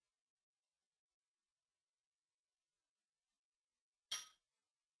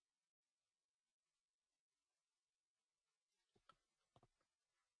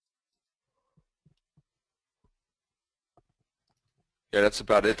 Yeah, that's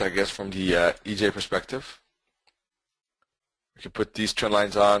about it, I guess, from the EJ perspective. We can put these trend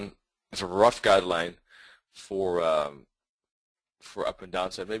lines on as a rough guideline for up and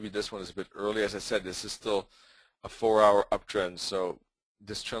downside. Maybe this one is a bit early. As I said, this is still a 4 hour uptrend, so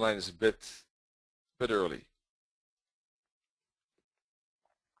this trend line is a bit early.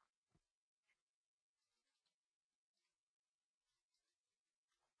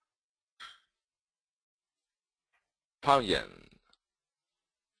 Pound yen.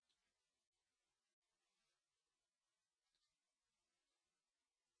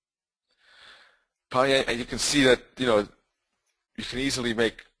 Pound yen, and you can see that, you know, you can easily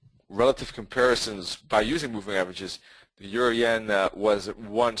make relative comparisons by using moving averages. The euro yen was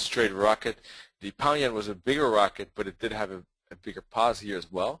one straight rocket. The pound yen was a bigger rocket, but it did have a bigger pause here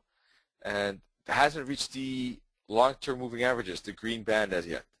as well, and it hasn't reached the long-term moving averages, the green band, as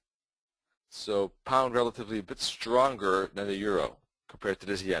yet. So pound relatively a bit stronger than the euro compared to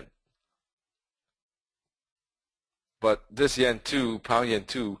this yen. But this yen too, pound yen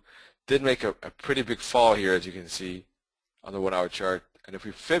too, did make a pretty big fall here, as you can see on the 1 hour chart. And if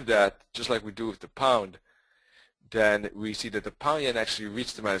we fib that, just like we do with the pound, then we see that the pound yen actually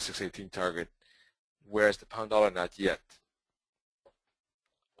reached the minus 618 target, whereas the pound dollar not yet.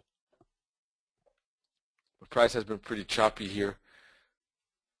 The price has been pretty choppy here.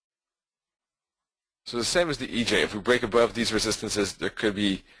 So the same as the EJ, if we break above these resistances, there could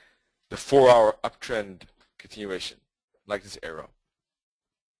be the 4 hour uptrend continuation, like this arrow.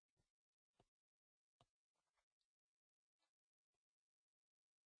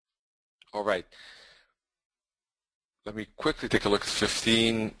 All right. Let me quickly take a look at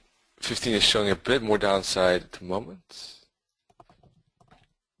 15. 15 is showing a bit more downside at the moment.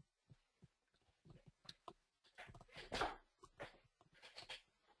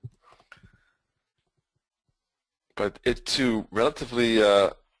 But it too, relatively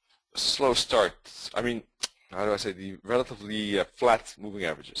slow start. I mean, how do I say, the relatively flat moving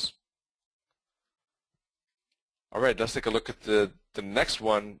averages. All right, let's take a look at the next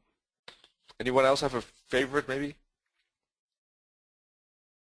one. Anyone else have a favorite, maybe?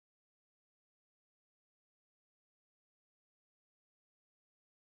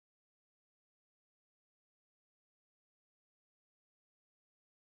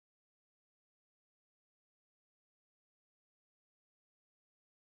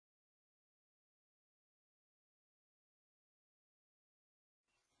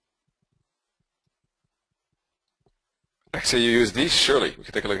 XAUUSD, surely. We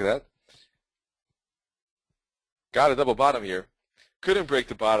can take a look at that. Got a double bottom here. Couldn't break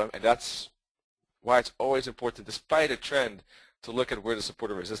the bottom, and that's why it's always important, despite a trend, to look at where the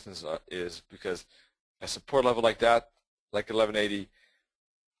support and resistance is, because a support level like that, like 1180,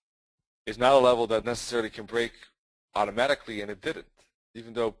 is not a level that necessarily can break automatically, and it didn't.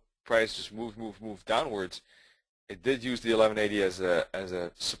 Even though price just moved downwards, it did use the 1180 as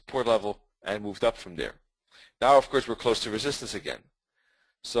a support level and moved up from there. Now, of course, we're close to resistance again.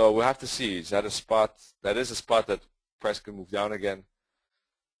 So we'll have to see, is that a spot? That is a spot that price can move down again.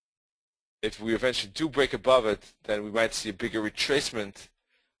 If we eventually do break above it, then we might see a bigger retracement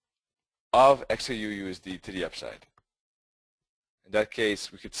of XAUUSD to the upside. In that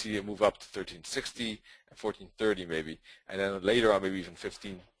case, we could see a move up to 1360 and 1430 maybe, and then later on maybe even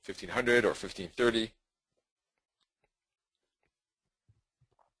 1500 or 1530.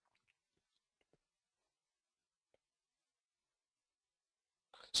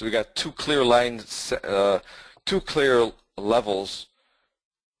 So we got two clear lines, two clear levels,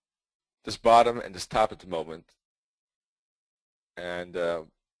 this bottom and this top at the moment. And a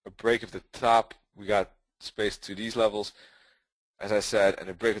break of the top, we got space to these levels, as I said, and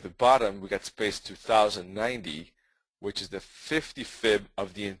a break at the bottom, we got space to 1090, which is the 50 fib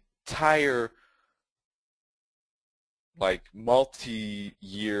of the entire like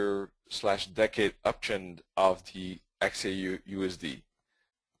multi-year / decade uptrend of the XAU USD.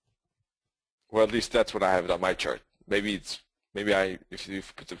 Well, at least that's what I have it on my chart. Maybe if you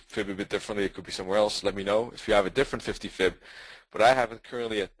put the fib a bit differently, it could be somewhere else. Let me know if you have a different 50 fib, but I have it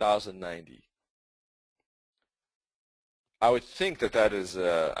currently at 1090. I would think that is,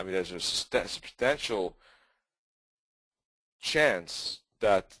 I mean, there's a substantial chance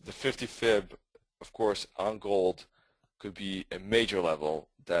that the 50 fib, of course, on gold could be a major level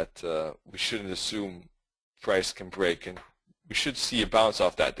that we shouldn't assume price can break, and we should see a bounce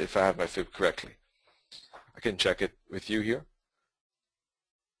off that if I have my fib correctly. I can check it with you here.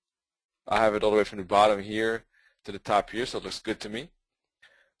 I have it all the way from the bottom here to the top here, so it looks good to me.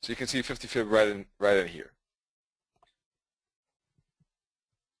 So you can see 50 fib right in here.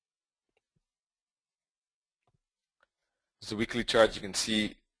 It's a weekly chart. You can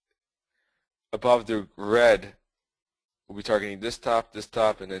see above the red, we'll be targeting this top,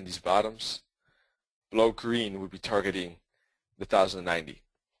 and then these bottoms. Below green, we'll be targeting the 1090,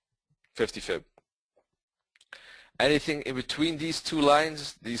 50 fib. Anything in between these two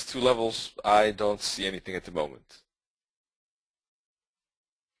lines, these two levels, I don't see anything at the moment.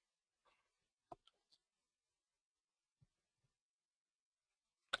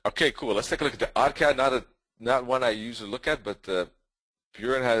 Okay, cool. Let's take a look at the OddCat. Not one I usually look at, but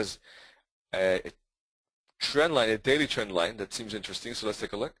Buren has a trend line, a daily trend line that seems interesting. So let's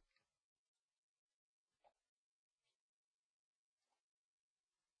take a look.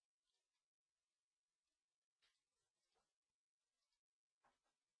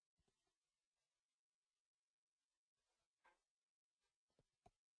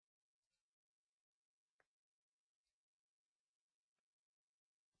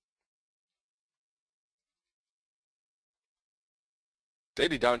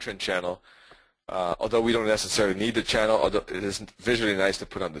 Daily downtrend channel. Although we don't necessarily need the channel, although it is visually nice to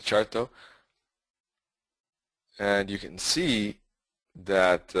put on the chart though. And you can see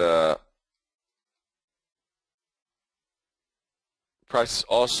that price is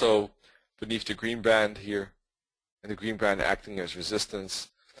also beneath the green band here, and the green band acting as resistance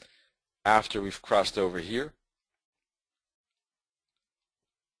after we've crossed over here.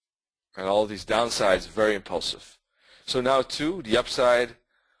 And all these downsides very impulsive. So now too, the upside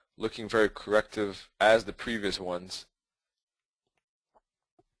looking very corrective as the previous ones.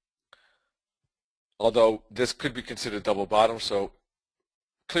 Although this could be considered double bottom, so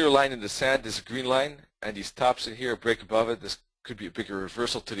clear line in the sand, this green line, and these tops in here break above it. This could be a bigger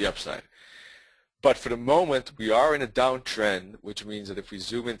reversal to the upside. But for the moment, we are in a downtrend, which means that if we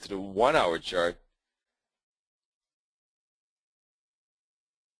zoom into the 1 hour chart,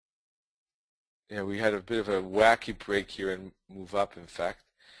 yeah, we had a bit of a wacky break here and move up, in fact,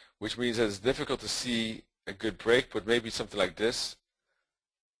 which means that it's difficult to see a good break, but maybe something like this,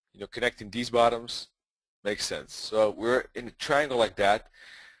 you know, connecting these bottoms makes sense. So we're in a triangle like that.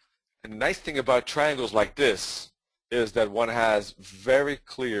 And the nice thing about triangles like this is that one has very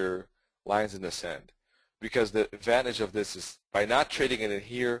clear lines in the sand, because the advantage of this is by not trading it in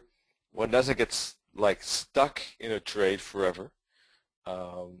here, one doesn't get like stuck in a trade forever.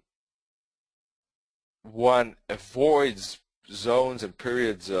 One avoids zones and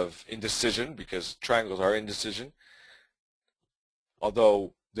periods of indecision, because triangles are indecision,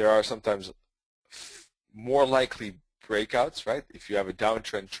 although there are sometimes more likely breakouts, right? If you have a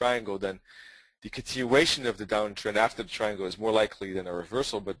downtrend triangle, then the continuation of the downtrend after the triangle is more likely than a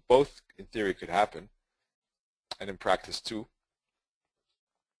reversal, but both in theory could happen, and in practice too.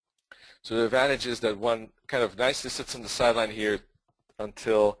 So the advantage is that one kind of nicely sits on the sideline here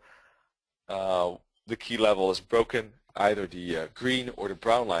until the key level is broken, either the green or the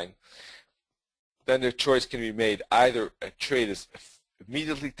brown line. Then the choice can be made: either a trade is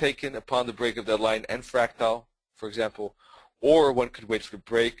immediately taken upon the break of that line and fractal, for example, or one could wait for the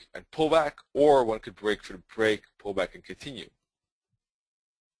break and pull back, or one could break for the break, pull back, and continue,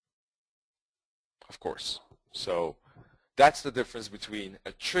 of course. So that's the difference between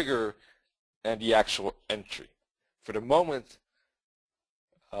a trigger and the actual entry. For the moment,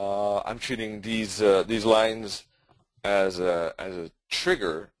 I'm treating these lines as a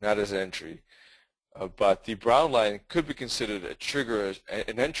trigger, not as an entry. But the brown line could be considered a trigger,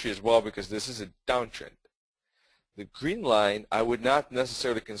 an entry as well, because this is a downtrend. The green line I would not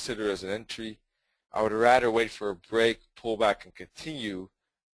necessarily consider as an entry. I would rather wait for a break, pull back, and continue.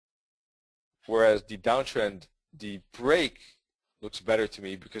 Whereas the downtrend, the break looks better to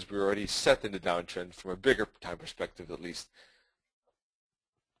me because we're already set in the downtrend from a bigger time perspective at least.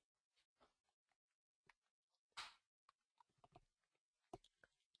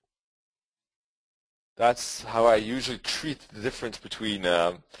 That's how I usually treat the difference between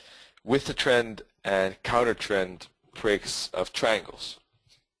with the trend and counter trend breaks of triangles.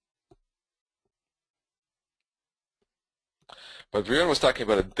 But Björn was talking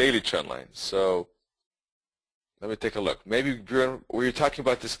about a daily trend line, so let me take a look. Maybe Björn, were you talking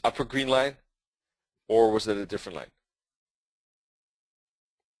about this upper green line, or was it a different line?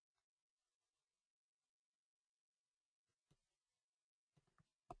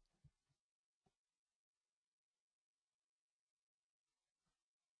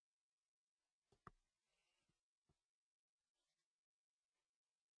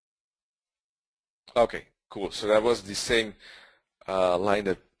 Okay, cool. So that was the same line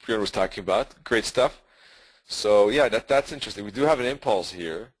that Björn was talking about. Great stuff. So yeah, that's interesting. We do have an impulse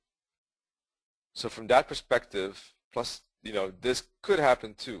here. So from that perspective, plus, this could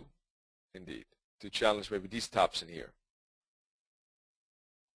happen too, indeed, to challenge maybe these tops in here.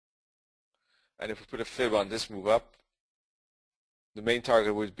 And if we put a fib on this move up, the main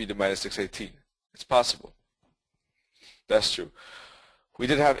target would be the minus 618. It's possible. That's true. We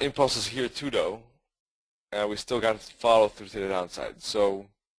did have impulses here too, though, and we still got to follow through to the downside. So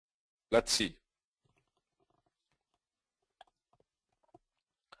let's see.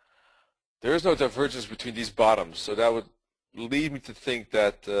 There is no divergence between these bottoms, so that would lead me to think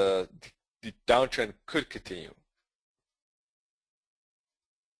that the downtrend could continue.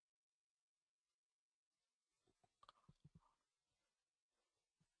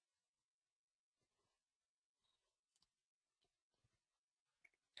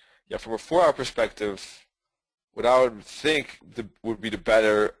 Yeah, from a 4-hour perspective, what I would think would be the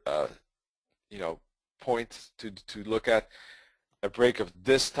better, point to look at a break of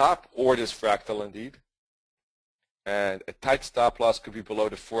this top or this fractal indeed. And a tight stop loss could be below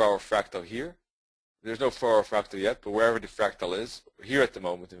the 4-hour fractal here. There's no 4-hour fractal yet, but wherever the fractal is, here at the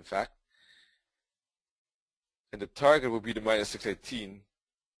moment, in fact. And the target would be the minus 618.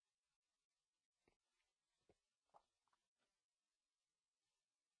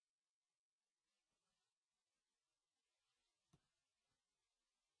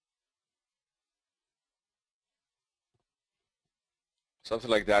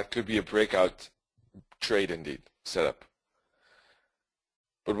 Something like that could be a breakout trade indeed, setup.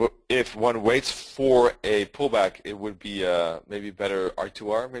 But if one waits for a pullback, it would be maybe better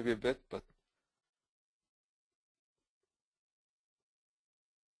R2R, maybe a bit, but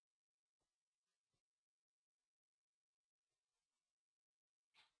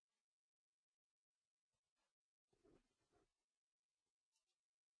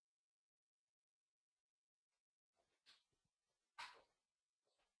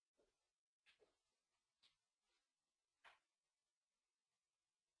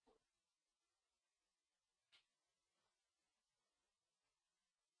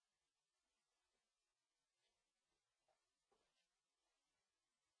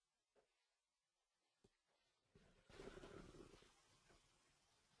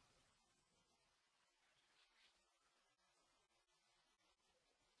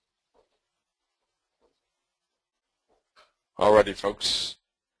alrighty, folks.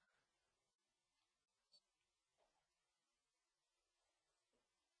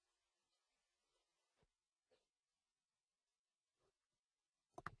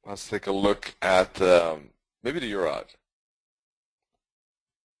 Let's take a look at maybe the Euro.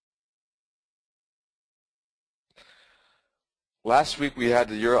 Last week we had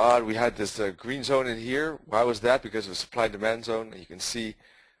the Euro. We had this green zone in here. Why was that? Because of the supply and demand zone. You can see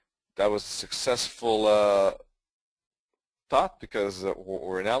that was a successful thought because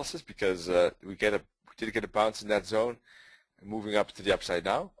or analysis because we did get a bounce in that zone, moving up to the upside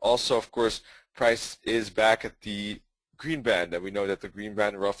now. Also, of course, price is back at the green band, and we know that the green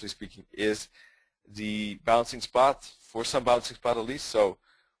band, roughly speaking, is the bouncing spot for some bouncing spot at least. So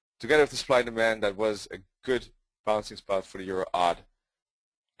together with the supply and demand, that was a good bouncing spot for the Euro odd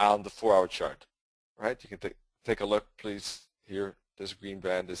on the 4-hour chart. Right? You can take a look, please. Here, this green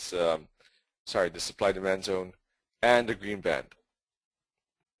band is the supply demand zone and the green band.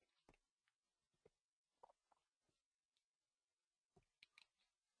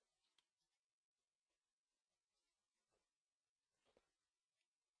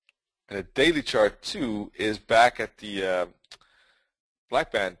 And the daily chart too is back at the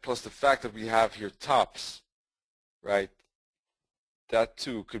black band, plus the fact that we have here tops right? That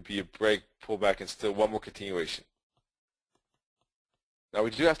too could be a break, pullback, and still one more continuation. Now we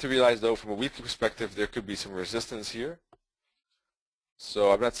do have to realize though, from a weekly perspective, there could be some resistance here.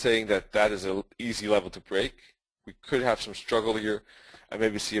 So I'm not saying that that is an easy level to break. We could have some struggle here and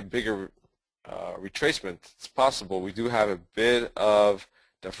maybe see a bigger retracement. It's possible. We do have a bit of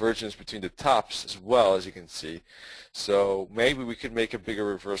divergence between the tops as well, as you can see. So maybe we could make a bigger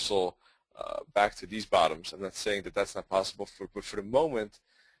reversal back to these bottoms. I'm not saying that that's not possible, but for the moment,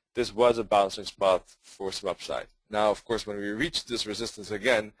 this was a bouncing spot for some upside. Now, of course, when we reach this resistance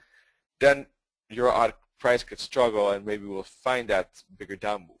again, then your price could struggle, and maybe we'll find that bigger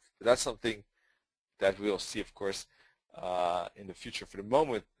down move. But that's something that we'll see, of course, in the future. For the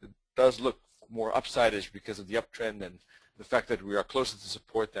moment, it does look more upside-ish because of the uptrend and the fact that we are closer to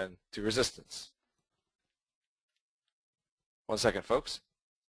support than to resistance. 1 second, folks.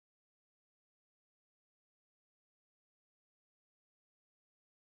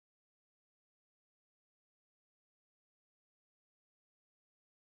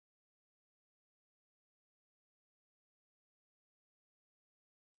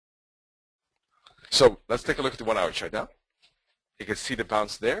 So let's take a look at the 1 hour chart now. You can see the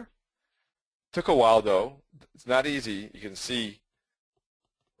bounce there. Took a while though. It's not easy. You can see,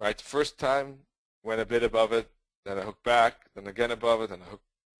 right, the first time went a bit above it, then a hook back, then again above it, then a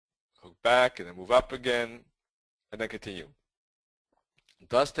hook back, and then move up again, and then continue. It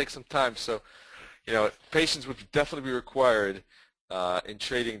does take some time, so patience would definitely be required in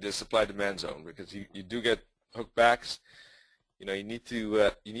trading the supply-demand zone, because you do get hook backs. You need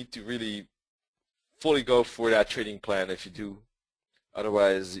to really fully go for that trading plan if you do.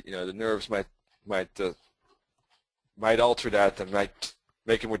 Otherwise, the nerves might alter that and might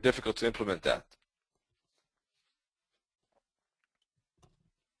make it more difficult to implement that.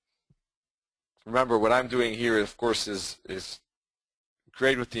 Remember, what I'm doing here, of course, is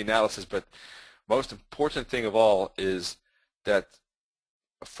great with the analysis, but most important thing of all is that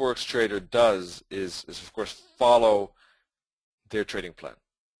a Forex trader does is of course follow their trading plan.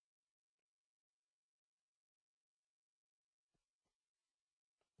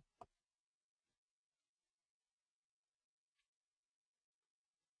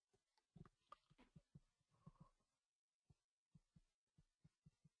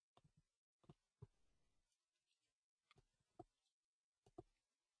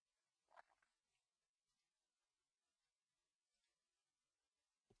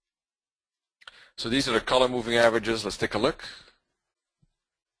 So these are the color moving averages. Let's take a look.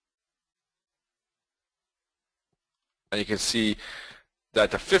 And you can see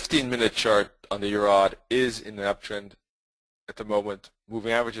that the 15-minute chart on the Eurod is in an uptrend at the moment.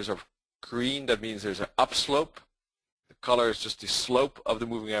 Moving averages are green. That means there's an upslope. The color is just the slope of the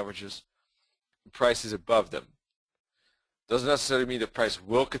moving averages. The price is above them. Doesn't necessarily mean the price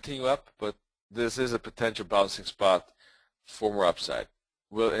will continue up, but this is a potential bouncing spot for more upside.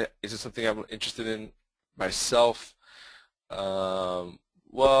 Is it something I'm interested in myself?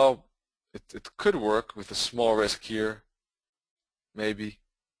 Well, it could work with a small risk here, maybe.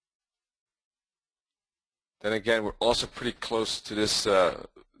 Then again, we're also pretty close to this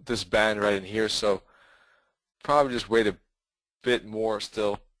this band right in here, so probably just wait a bit more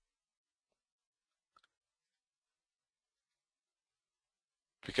still.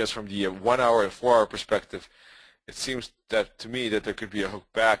 Because from the 1 hour and 4 hour perspective, it seems that to me that there could be a hook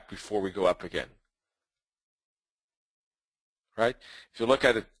back before we go up again. Right? If you look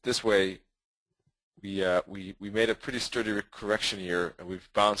at it this way, we made a pretty sturdy correction here, and we've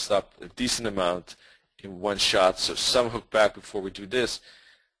bounced up a decent amount in one shot. So some hook back before we do this,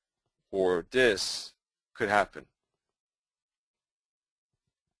 or this could happen.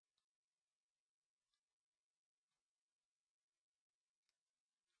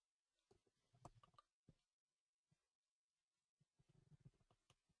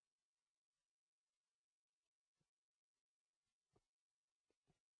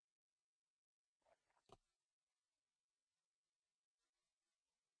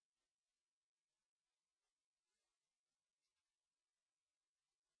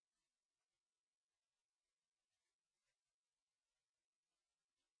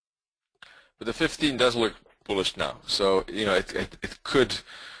 But the 15 does look bullish now, so it could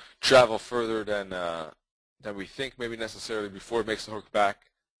travel further than we think, maybe necessarily before it makes the hook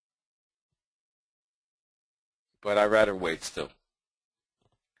back. But I'd rather wait still.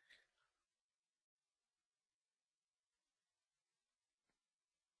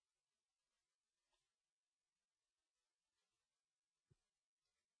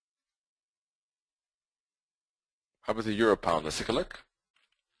 How about the euro pound? Let's take a look.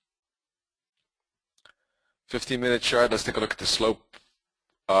 15-minute chart, let's take a look at the slope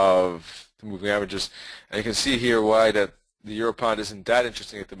of the moving averages. And you can see here why that the euro pound isn't that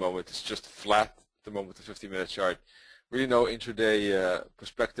interesting at the moment. It's just flat at the moment, the 15-minute chart. Really no intraday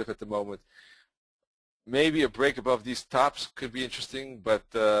perspective at the moment. Maybe a break above these tops could be interesting, but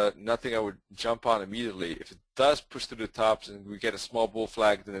nothing I would jump on immediately. If it does push through the tops and we get a small bull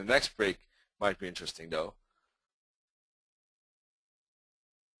flag, then the next break might be interesting though.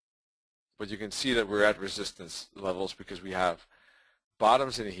 But you can see that we're at resistance levels because we have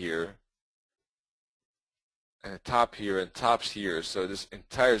bottoms in here and a top here and tops here. So this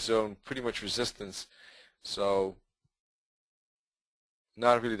entire zone pretty much resistance. So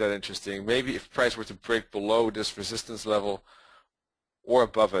not really that interesting. Maybe if price were to break below this resistance level or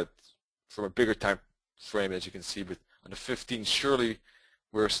above it from a bigger time frame, as you can see, but on the 15, surely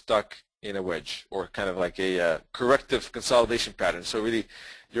we're stuck in a wedge or kind of like a corrective consolidation pattern. So really,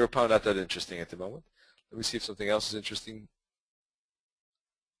 euro pound not that interesting at the moment. Let me see if something else is interesting.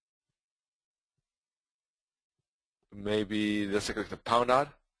 Maybe let's look at the pound odd.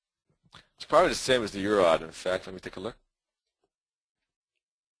 It's probably the same as the euro odd, in fact. Let me take a look.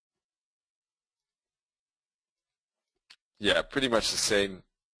 Yeah, pretty much the same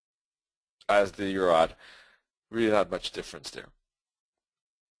as the euro odd. Really not much difference there.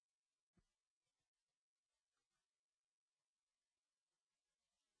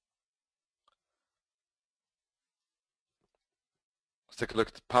 Let's take a look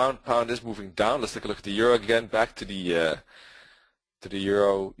at the pound. Pound is moving down. Let's take a look at the euro again. Back to the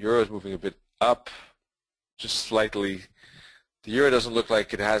euro. Euro is moving a bit up, just slightly. The euro doesn't look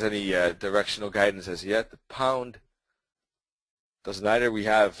like it has any directional guidance as yet. The pound doesn't either. We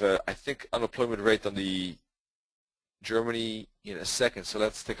have, I think, unemployment rate on the Germany in a second. So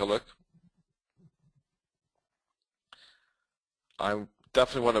let's take a look. I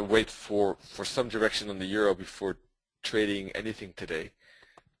definitely want to wait for some direction on the euro before trading anything today,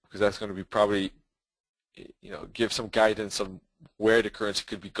 because that's going to be probably, give some guidance on where the currency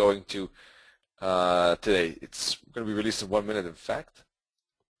could be going to today. It's going to be released in 1 minute, in fact.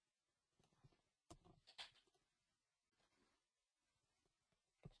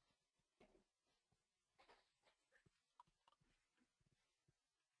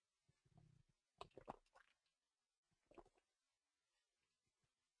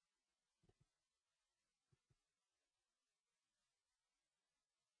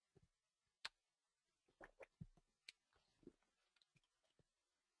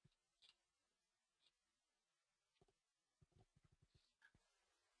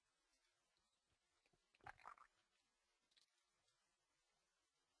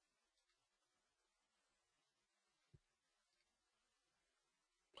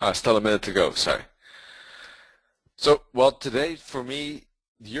 Still a minute to go, sorry. So, well, today for me,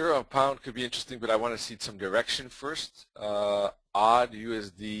 the euro and pound could be interesting, but I want to see some direction first. Odd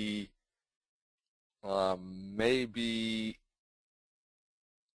USD, maybe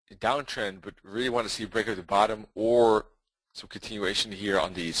a downtrend, but really want to see a break at the bottom or some continuation here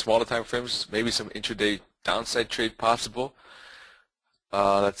on the smaller time frames. Maybe some intraday downside trade possible.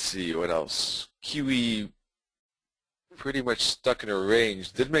 Let's see, what else? Kiwi pretty much stuck in a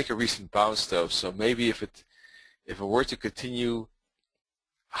range. Did make a recent bounce though, so maybe if it were to continue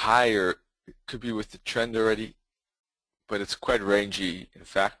higher, it could be with the trend already, but it's quite rangy in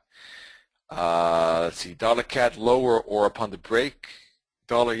fact. Let's see, dollar CAD lower or upon the break,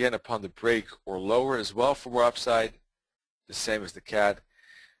 dollar yen upon the break or lower as well for more upside, the same as the CAD.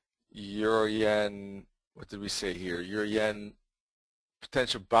 Euro yen, what did we say here? Euro yen,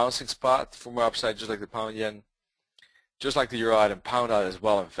 potential bouncing spot for more upside, just like the pound yen, just like the euro odd and pound odd as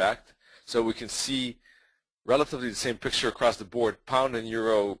well, in fact. So we can see relatively the same picture across the board, pound and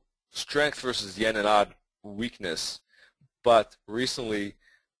euro strength versus yen and odd weakness, but recently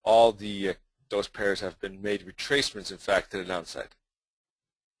all the those pairs have been made retracements, in fact, to the downside.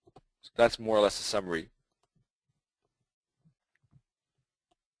 So that's more or less a summary.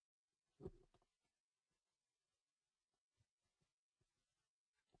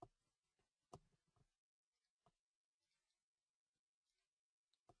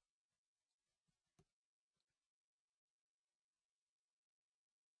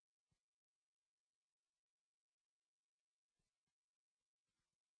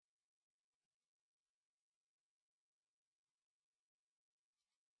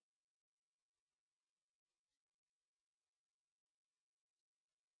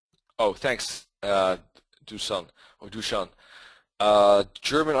 Oh, thanks, Dusan or Dushan.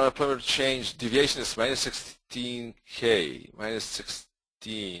 German unemployment change deviation is minus 16K, minus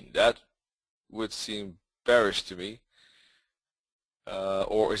 16. That would seem bearish to me.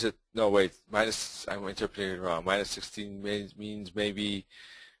 Or is it, no wait, minus, I'm interpreting it wrong. Minus 16 means maybe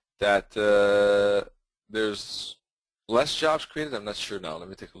that there's less jobs created. I'm not sure now. Let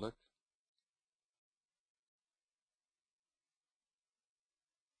me take a look.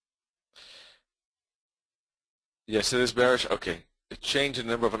 Yes, it is bearish. Okay. A change in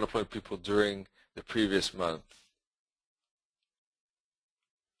the number of unemployed people during the previous month.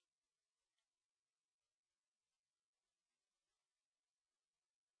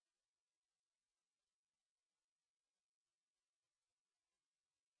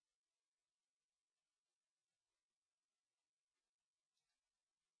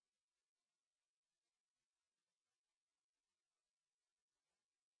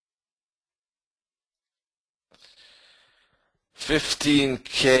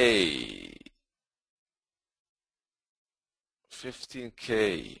 $15K.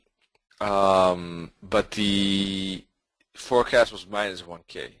 $15K. But the forecast was minus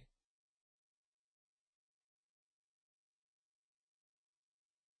 1K.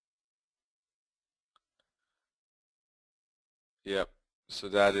 Yep. So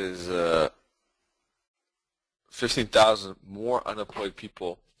that is 15,000 more unemployed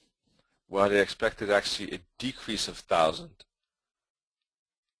people, while they expected actually a decrease of 1,000.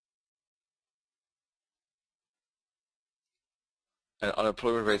 And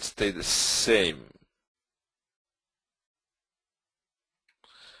unemployment rate stayed the same.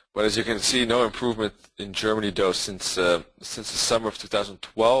 But as you can see, no improvement in Germany though since the summer of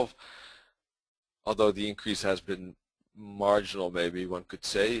 2012. Although the increase has been marginal, maybe one could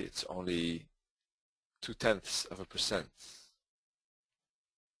say it's only 0.2%.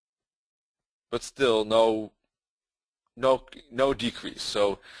 But still, no decrease.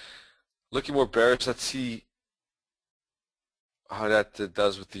 So looking more bearish, let's see how that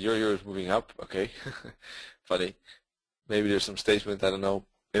does with the euro. Euro is moving up. Okay, funny. Maybe there's some statement. I don't know.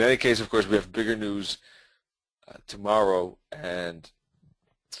 In any case, of course, we have bigger news tomorrow and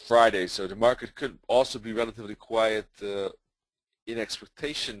Friday, so the market could also be relatively quiet in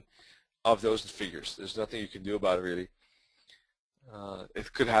expectation of those figures. There's nothing you can do about it really.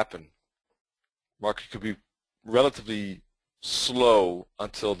 It could happen. Market could be relatively slow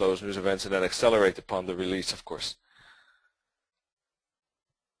until those news events and then accelerate upon the release, of course.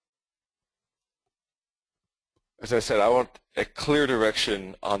 As I said, I want a clear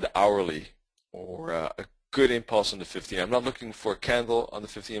direction on the hourly or a good impulse on the 15. I'm not looking for a candle on the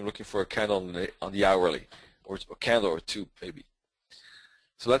 15. I'm looking for a candle on the hourly, or a candle or two maybe.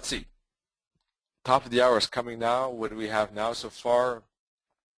 So let's see. Top of the hour is coming now. What do we have now so far?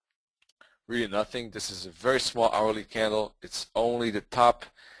 Really nothing. This is a very small hourly candle. It's only the top.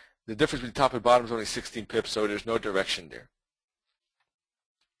 The difference between top and bottom is only 16 pips, so there's no direction there.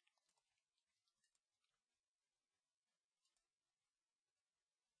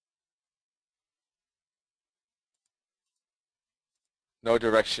 No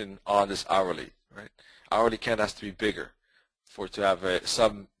direction on this hourly, right? Hourly candle has to be bigger for it to have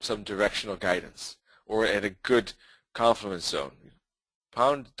some directional guidance or at a good confluence zone.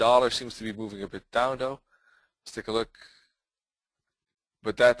 Pound dollar seems to be moving a bit down though. Let's take a look.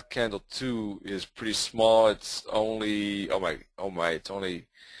 But that candle too is pretty small. It's only oh my, it's only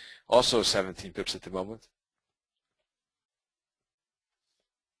also 17 pips at the moment.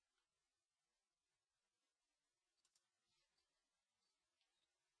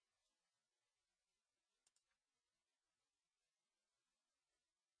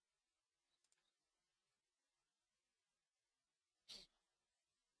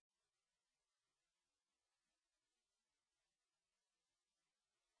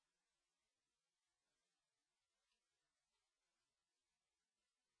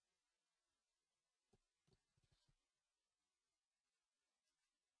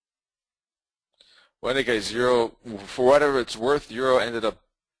 Well, in any case, euro, for whatever it's worth, euro ended up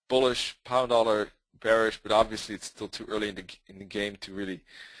bullish, pound dollar bearish, but obviously it's still too early in the game to really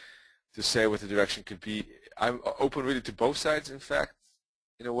to say what the direction could be. I'm open really to both sides, in fact,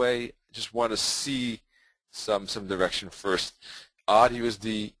 in a way. Just want to see some direction first. Odd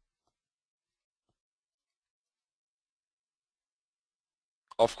USD,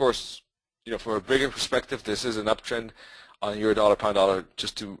 of course, from a bigger perspective, this is an uptrend on euro dollar, pound dollar,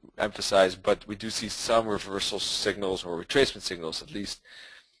 just to emphasize, but we do see some reversal signals or retracement signals at least.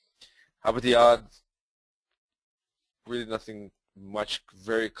 How about the odds? Really nothing much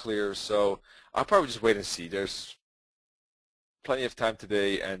very clear, so I'll probably just wait and see. There's plenty of time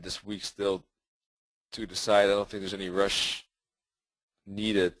today and this week still to decide. I don't think there's any rush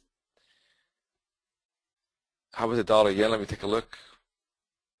needed. How about the dollar yen? Let me take a look.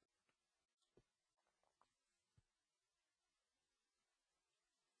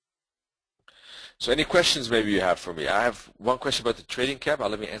 So any questions maybe you have for me? I have one question about the trading cap.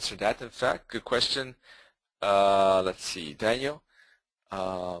 Let me answer that, in fact. Good question. Let's see, Daniel.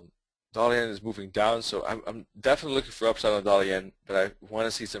 Dollar yen is moving down, so I'm definitely looking for upside on dollar yen, but I want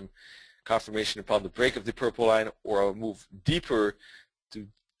to see some confirmation upon the break of the purple line, or I'll move deeper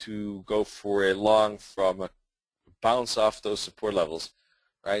to go for a long from a bounce off those support levels,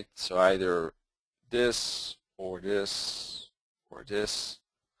 right? So either this or this or this.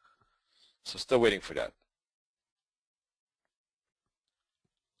 So still waiting for that.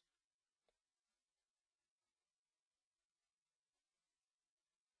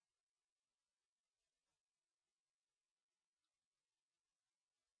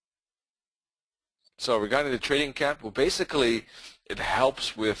 So regarding the trading cap, well, basically it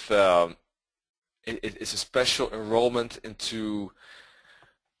helps with it's a special enrollment into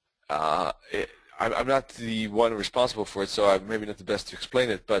I'm not the one responsible for it, so I'm maybe not the best to explain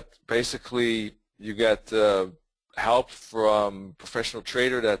it, but basically you get help from a professional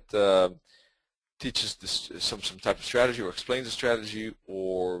trader that teaches this, some type of strategy or explains the strategy,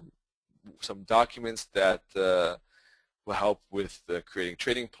 or some documents that will help with creating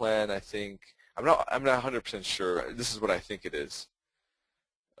trading plan. I think I'm not 100% sure. This is what I think it is.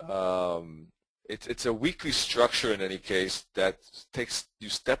 It's a weekly structure in any case that takes you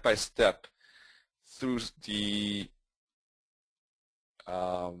step by step through the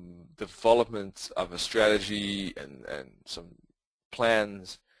development of a strategy and some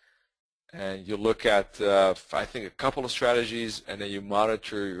plans, and you look at I think a couple of strategies, and then you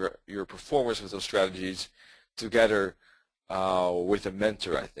monitor your performance with those strategies together with a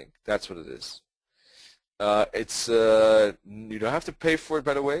mentor. I think that's what it is. It's you don't have to pay for it,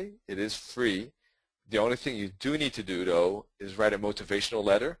 by the way. It is free. The only thing you do need to do, though, is write a motivational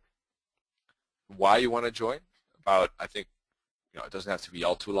letter. Why you want to join? About, I think, it doesn't have to be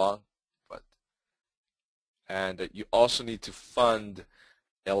all too long, and you also need to fund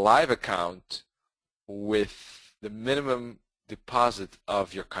a live account with the minimum deposit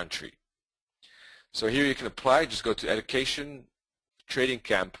of your country. So here you can apply. Just go to Education Trading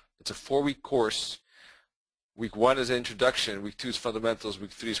Camp. It's a 4-week course. Week 1 is introduction, week 2 is fundamentals,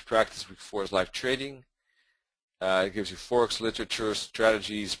 week 3 is practice, week 4 is live trading. It gives you Forex literature,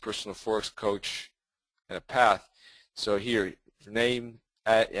 strategies, personal Forex coach, and a path. So here, name,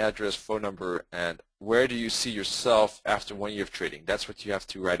 address, phone number, and where do you see yourself after 1 year of trading? That's what you have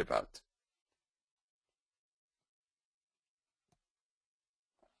to write about.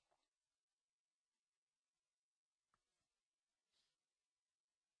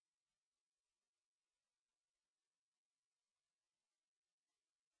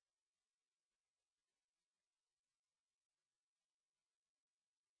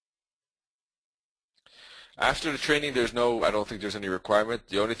 After the training, I don't think there's any requirement.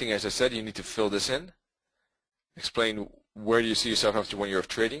 The only thing, as I said, you need to fill this in. Explain where do you see yourself after 1 year of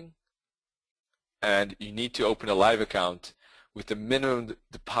trading. And you need to open a live account with the minimum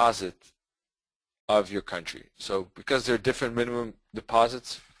deposit of your country. So because there are different minimum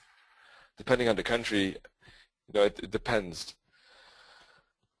deposits, depending on the country, it depends.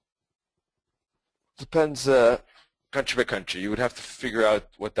 Depends country by country. You would have to figure out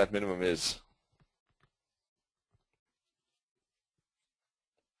what that minimum is.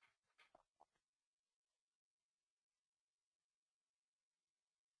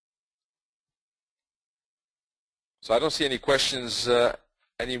 So I don't see any questions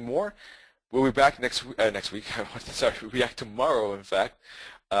anymore. We'll be back next week. Sorry, we'll be back tomorrow. In fact,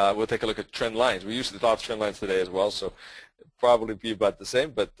 we'll take a look at trend lines. We used a lot of trend lines today as well, so it'll probably be about the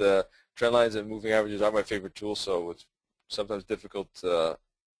same. But trend lines and moving averages are my favorite tools, so it's sometimes difficult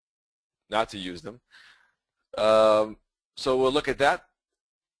not to use them. So we'll look at that,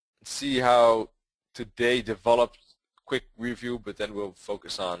 see how today developed. Quick review, but then we'll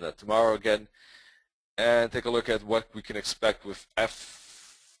focus on tomorrow again, and take a look at what we can expect with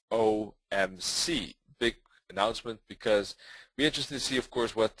FOMC. Big announcement, because we're interested to see, of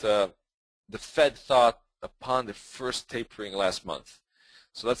course, what the Fed thought upon the first tapering last month.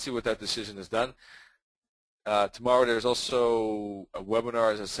 So let's see what that decision has done. Tomorrow there's also a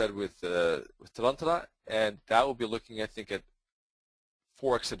webinar, as I said, with Tarantula, and that will be looking, I think, at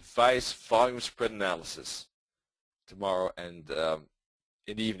Forex advice, volume spread analysis tomorrow and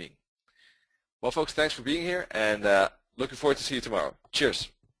in the evening. Well, folks, thanks for being here, and looking forward to see you tomorrow. Cheers.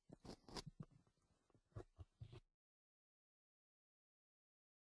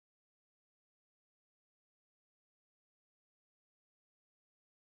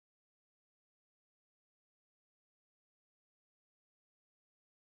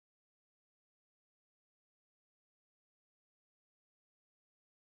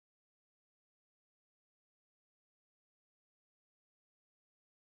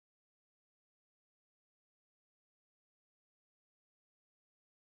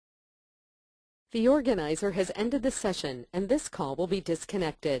 The organizer has ended the session and this call will be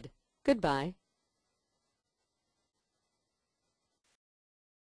disconnected. Goodbye.